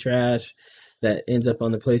indie trash that ends up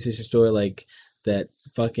on the PlayStation Store like that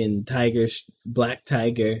fucking Black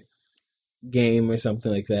Tiger game or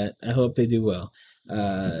something like that. I hope they do well.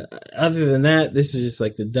 Other than that, this is just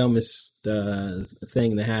like the dumbest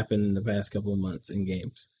thing that happened in the past couple of months in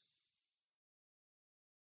games.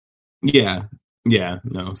 Yeah,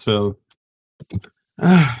 no. So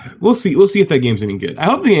we'll see if that game's any good. I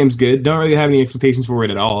hope the game's good. Don't really have any expectations for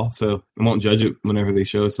it at all, so I won't judge it whenever they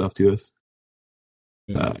show stuff to us.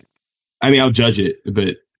 I mean, I'll judge it,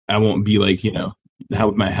 but I won't be like,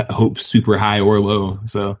 have my hopes super high or low.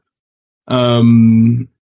 So, all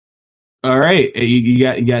right, you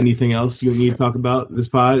got anything else you need to talk about this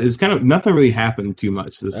pod? It's kind of nothing really happened too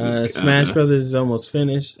much this week. Smash Brothers is almost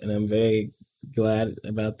finished, and I'm very glad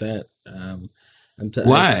about that.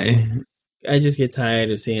 Why? I just get tired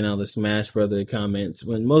of seeing all the Smash Brother comments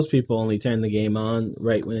when most people only turn the game on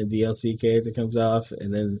right when a DLC character comes off,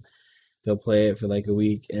 and then they'll play it for like a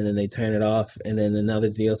week, and then they turn it off, and then another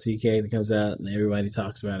DLC character comes out, and everybody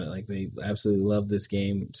talks about it like they absolutely love this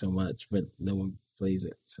game so much, but no one plays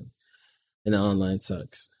it. So, and the online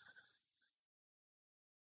sucks.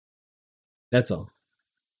 That's all.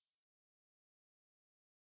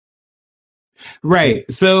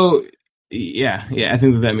 Right. So, yeah, I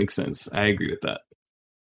think that makes sense. I agree with that.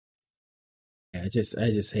 I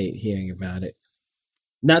just hate hearing about it.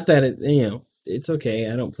 Not that it, it's okay.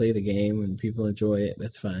 I don't play the game and people enjoy it.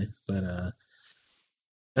 That's fine. But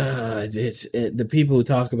the people who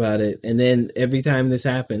talk about it, and then every time this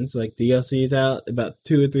happens, like DLC is out, about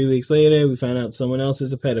 2 or 3 weeks later, we find out someone else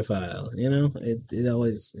is a pedophile. It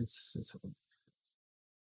always it's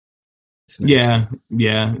yeah.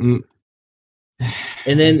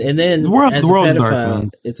 And then the world's pedophile, dark,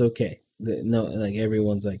 man. It's okay. No, like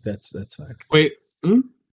everyone's like that's fine. Wait,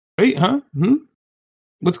 huh?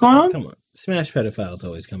 What's going on? Come on, Smash pedophiles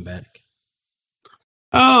always come back.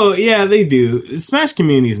 Oh yeah, they do. Smash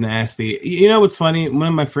community is nasty. You know what's funny? One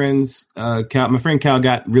of my friends, my friend Cal,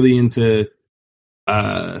 got really into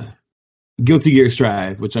Guilty Gear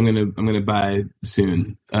Strive, which I'm gonna buy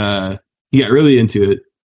soon. He got really into it,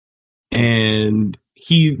 and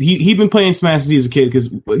he'd been playing Smash since he was a kid because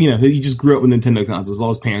he just grew up with Nintendo consoles. All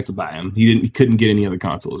his parents would buy him. He couldn't get any other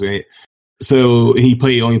consoles, right? So and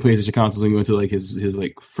he only PlayStation consoles when he went to like his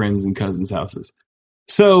like friends and cousins' houses.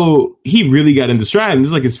 So he really got into Strive, and this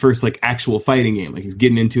is like his first like actual fighting game. Like he's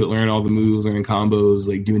getting into it, learning all the moves, learning combos,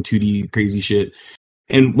 like doing 2D crazy shit.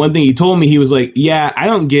 And one thing he told me, he was like, "Yeah, I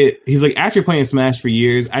don't get." He's like, after playing Smash for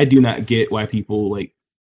years, I do not get why people like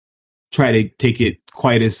try to take it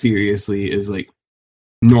quite as seriously as like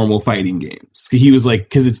normal fighting games. He was like,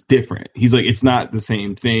 because it's different. He's like, it's not the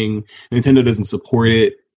same thing. Nintendo doesn't support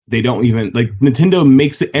it. They don't even like Nintendo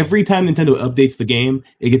makes it every time Nintendo updates the game,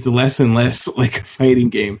 it gets less and less like a fighting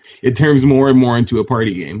game. It turns more and more into a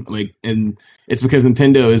party game. Like, and it's because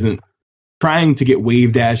Nintendo isn't trying to get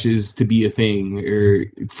wave dashes to be a thing or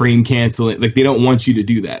frame canceling. Like, they don't want you to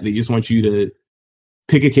do that. They just want you to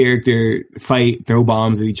pick a character, fight, throw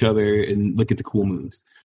bombs at each other, and look at the cool moves.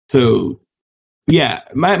 So, yeah,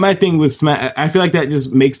 my thing with Smash, I feel like that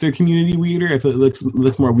just makes their community weirder. I feel it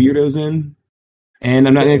looks more weirdos in. And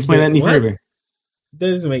I'm not going to explain that any further.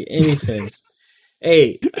 That doesn't make any sense.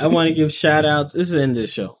 Hey, I want to give shout outs. This is the end of the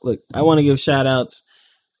show. Look, I want to give shout outs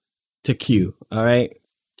to Q. All right.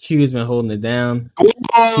 Q's been holding it down. Q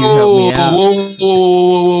helped me out.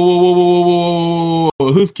 Whoa.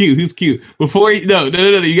 Who's Q? Before you, no.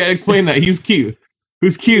 You got to explain that. Who's Q?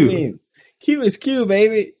 Who's Q? I mean, Q is Q,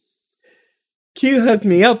 baby. Q hooked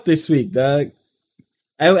me up this week, dog.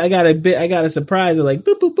 I got a surprise of like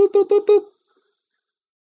boop, boop, boop, boop, boop, boop.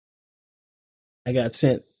 I got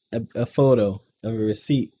sent a photo of a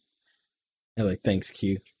receipt. I'm like, thanks,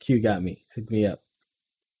 Q. Q got me. Hooked me up.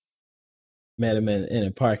 Met him in a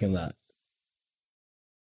parking lot.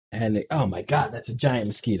 And oh my God, that's a giant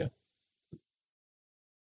mosquito.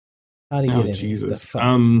 How do you get in? Jesus.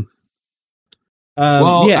 Well,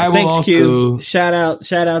 yeah, thanks, also... Q. Shout out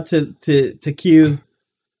to Q.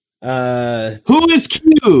 Who is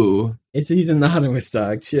Q? He's anonymous,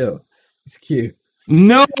 dog. Chill. It's Q.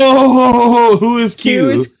 No, who is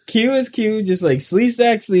Q? Q is Q, just like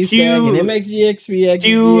Sleestack, and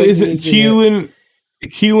MXGXPX.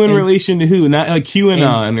 Q in relation to who? Not like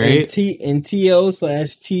QAnon, right? And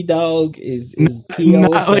TO/T-Dog is TO.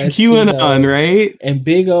 Not like QAnon, right? And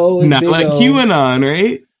Big O is not Big like O. QAnon,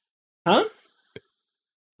 right? Huh?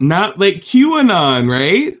 Not like QAnon,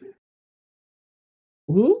 right?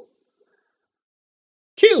 Who?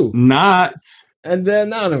 Q. Not. And the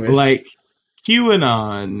anonymous. Like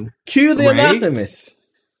QAnon. Q the anonymous.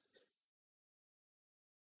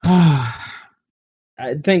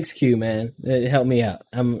 Thanks, Q, man. It helped me out.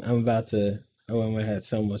 I'm about to. Oh, I had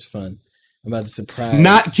so much fun. I'm about to surprise.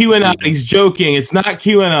 Not QAnon. People. He's joking. It's not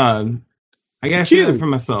QAnon. I gotta say that for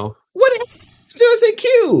myself. What? So I said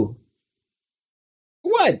Q.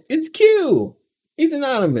 What? It's Q. He's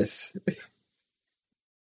anonymous.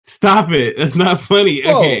 Stop it. That's not funny.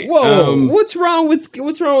 Whoa, okay. Whoa. What's wrong with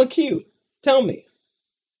Q? Tell me.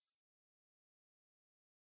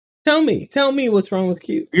 Tell me what's wrong with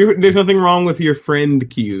Q. There's nothing wrong with your friend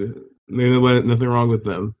Q. There's nothing wrong with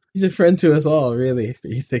them. He's a friend to us all, really, if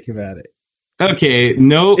you think about it. Okay,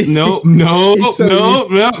 no. We're not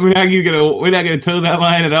gonna toe that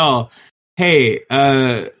line at all. Hey,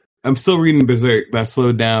 I'm still reading Berserk, but I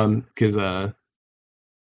slowed down because I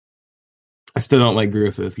still don't like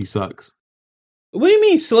Griffith. He sucks. What do you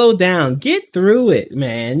mean slow down? Get through it,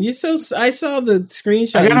 man. I saw the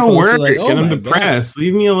screenshot. I gotta work and I'm depressed. God.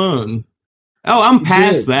 Leave me alone. Oh, I'm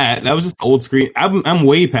past that. That was just the old screen. I'm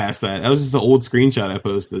way past that. That was just the old screenshot I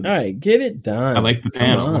posted. All right, get it done. I like the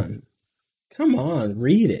panel. Come on,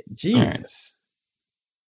 read it. Jesus.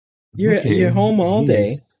 Right. You're home all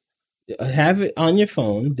day. Have it on your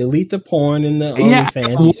phone. Delete the porn and the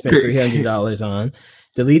OnlyFans you spent $300 on.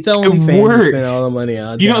 Delete the OnlyFans you spent all the money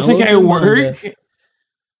on. You don't think I work?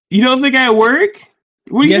 You don't think I work?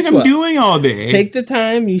 What do you think I'm doing all day? Take the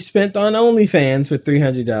time you spent on OnlyFans for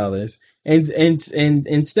 $300 and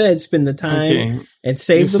instead spend the time and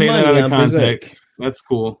save Just the money on Berserk. That's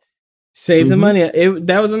cool. Save the money.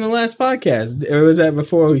 That was on the last podcast. Or was that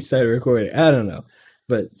before we started recording? I don't know.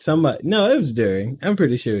 But it was during. I'm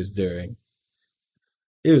pretty sure it was during.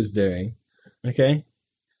 It was during. Okay.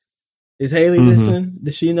 Is Haley listening?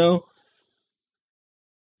 Does she know?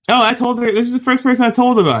 Oh, I told her. This is the first person I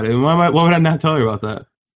told about it. Why would I not tell her about that?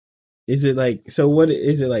 Is it like, so what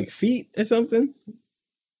is it, like feet or something?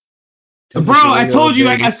 Bro, I told you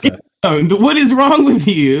I got scammed. What is wrong with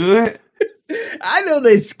you? I know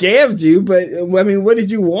they scammed you, but I mean, what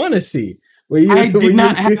did you want to see? I did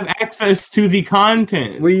not have access to the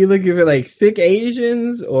content. Were you looking for like thick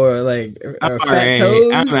Asians or like fat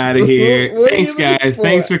toes? I'm out of here. Thanks, guys.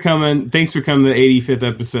 Thanks for coming. Thanks for coming to the 85th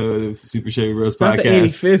episode of Super Chevy Bros Podcast. Not the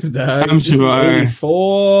 85th, dog. I'm Shavar.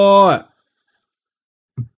 84.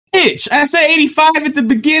 Bitch, I said 85 at the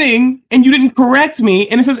beginning, and you didn't correct me,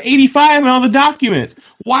 and it says 85 in all the documents.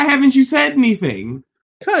 Why haven't you said anything?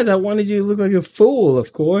 Because I wanted you to look like a fool,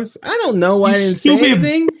 of course. I don't know why I didn't say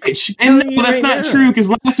anything. Bitch. And no, that's not true,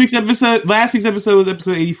 because last week's episode was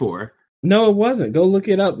episode 84. No, it wasn't. Go look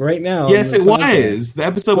it up right now. Yes, it was. The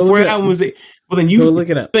episode before that one was... Well, then you go look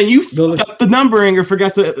it up. Then you fucked up the numbering or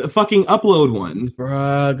forgot to fucking upload one.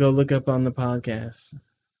 Bruh, go look up on the podcast.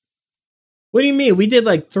 What do you mean? We did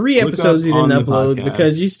like 3 episodes you didn't upload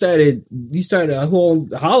because you started a whole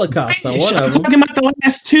Holocaust on one of them. I'm talking about the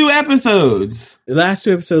last 2 episodes. The last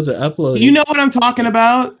 2 episodes are uploaded. You know what I'm talking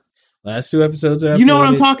about? Last 2 episodes are uploaded. You know what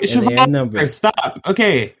I'm talking about? Stop.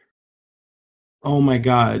 Okay. Oh my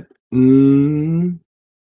god. Shavar,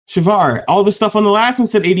 all the stuff on the last one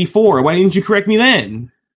said 84. Why didn't you correct me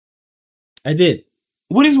then? I did.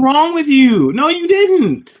 What is wrong with you? No, you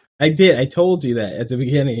didn't. I did. I told you that at the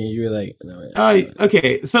beginning, and you were like, "No."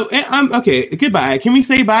 Okay. So I'm okay. Goodbye. Can we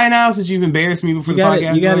say bye now since you've embarrassed me before the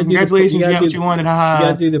podcast? Congratulations, you got what you wanted. Haha. You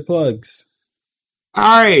got to do the plugs.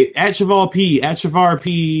 All right, at Shavar P, at Shavar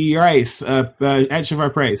P Rice, at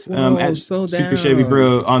Shavar Price, at Super Chevy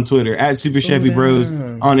Bro on Twitter, at Super Chevy Bros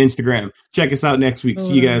on Instagram. Check us out next week.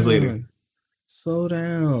 See you guys later. Slow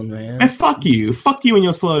down, man. And fuck you and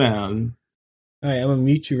you'll slow down. All right, I'm gonna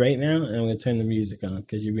mute you right now, and I'm gonna turn the music on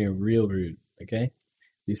because you're being real rude. Okay,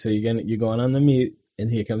 so you're going on the mute, and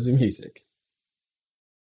here comes the music.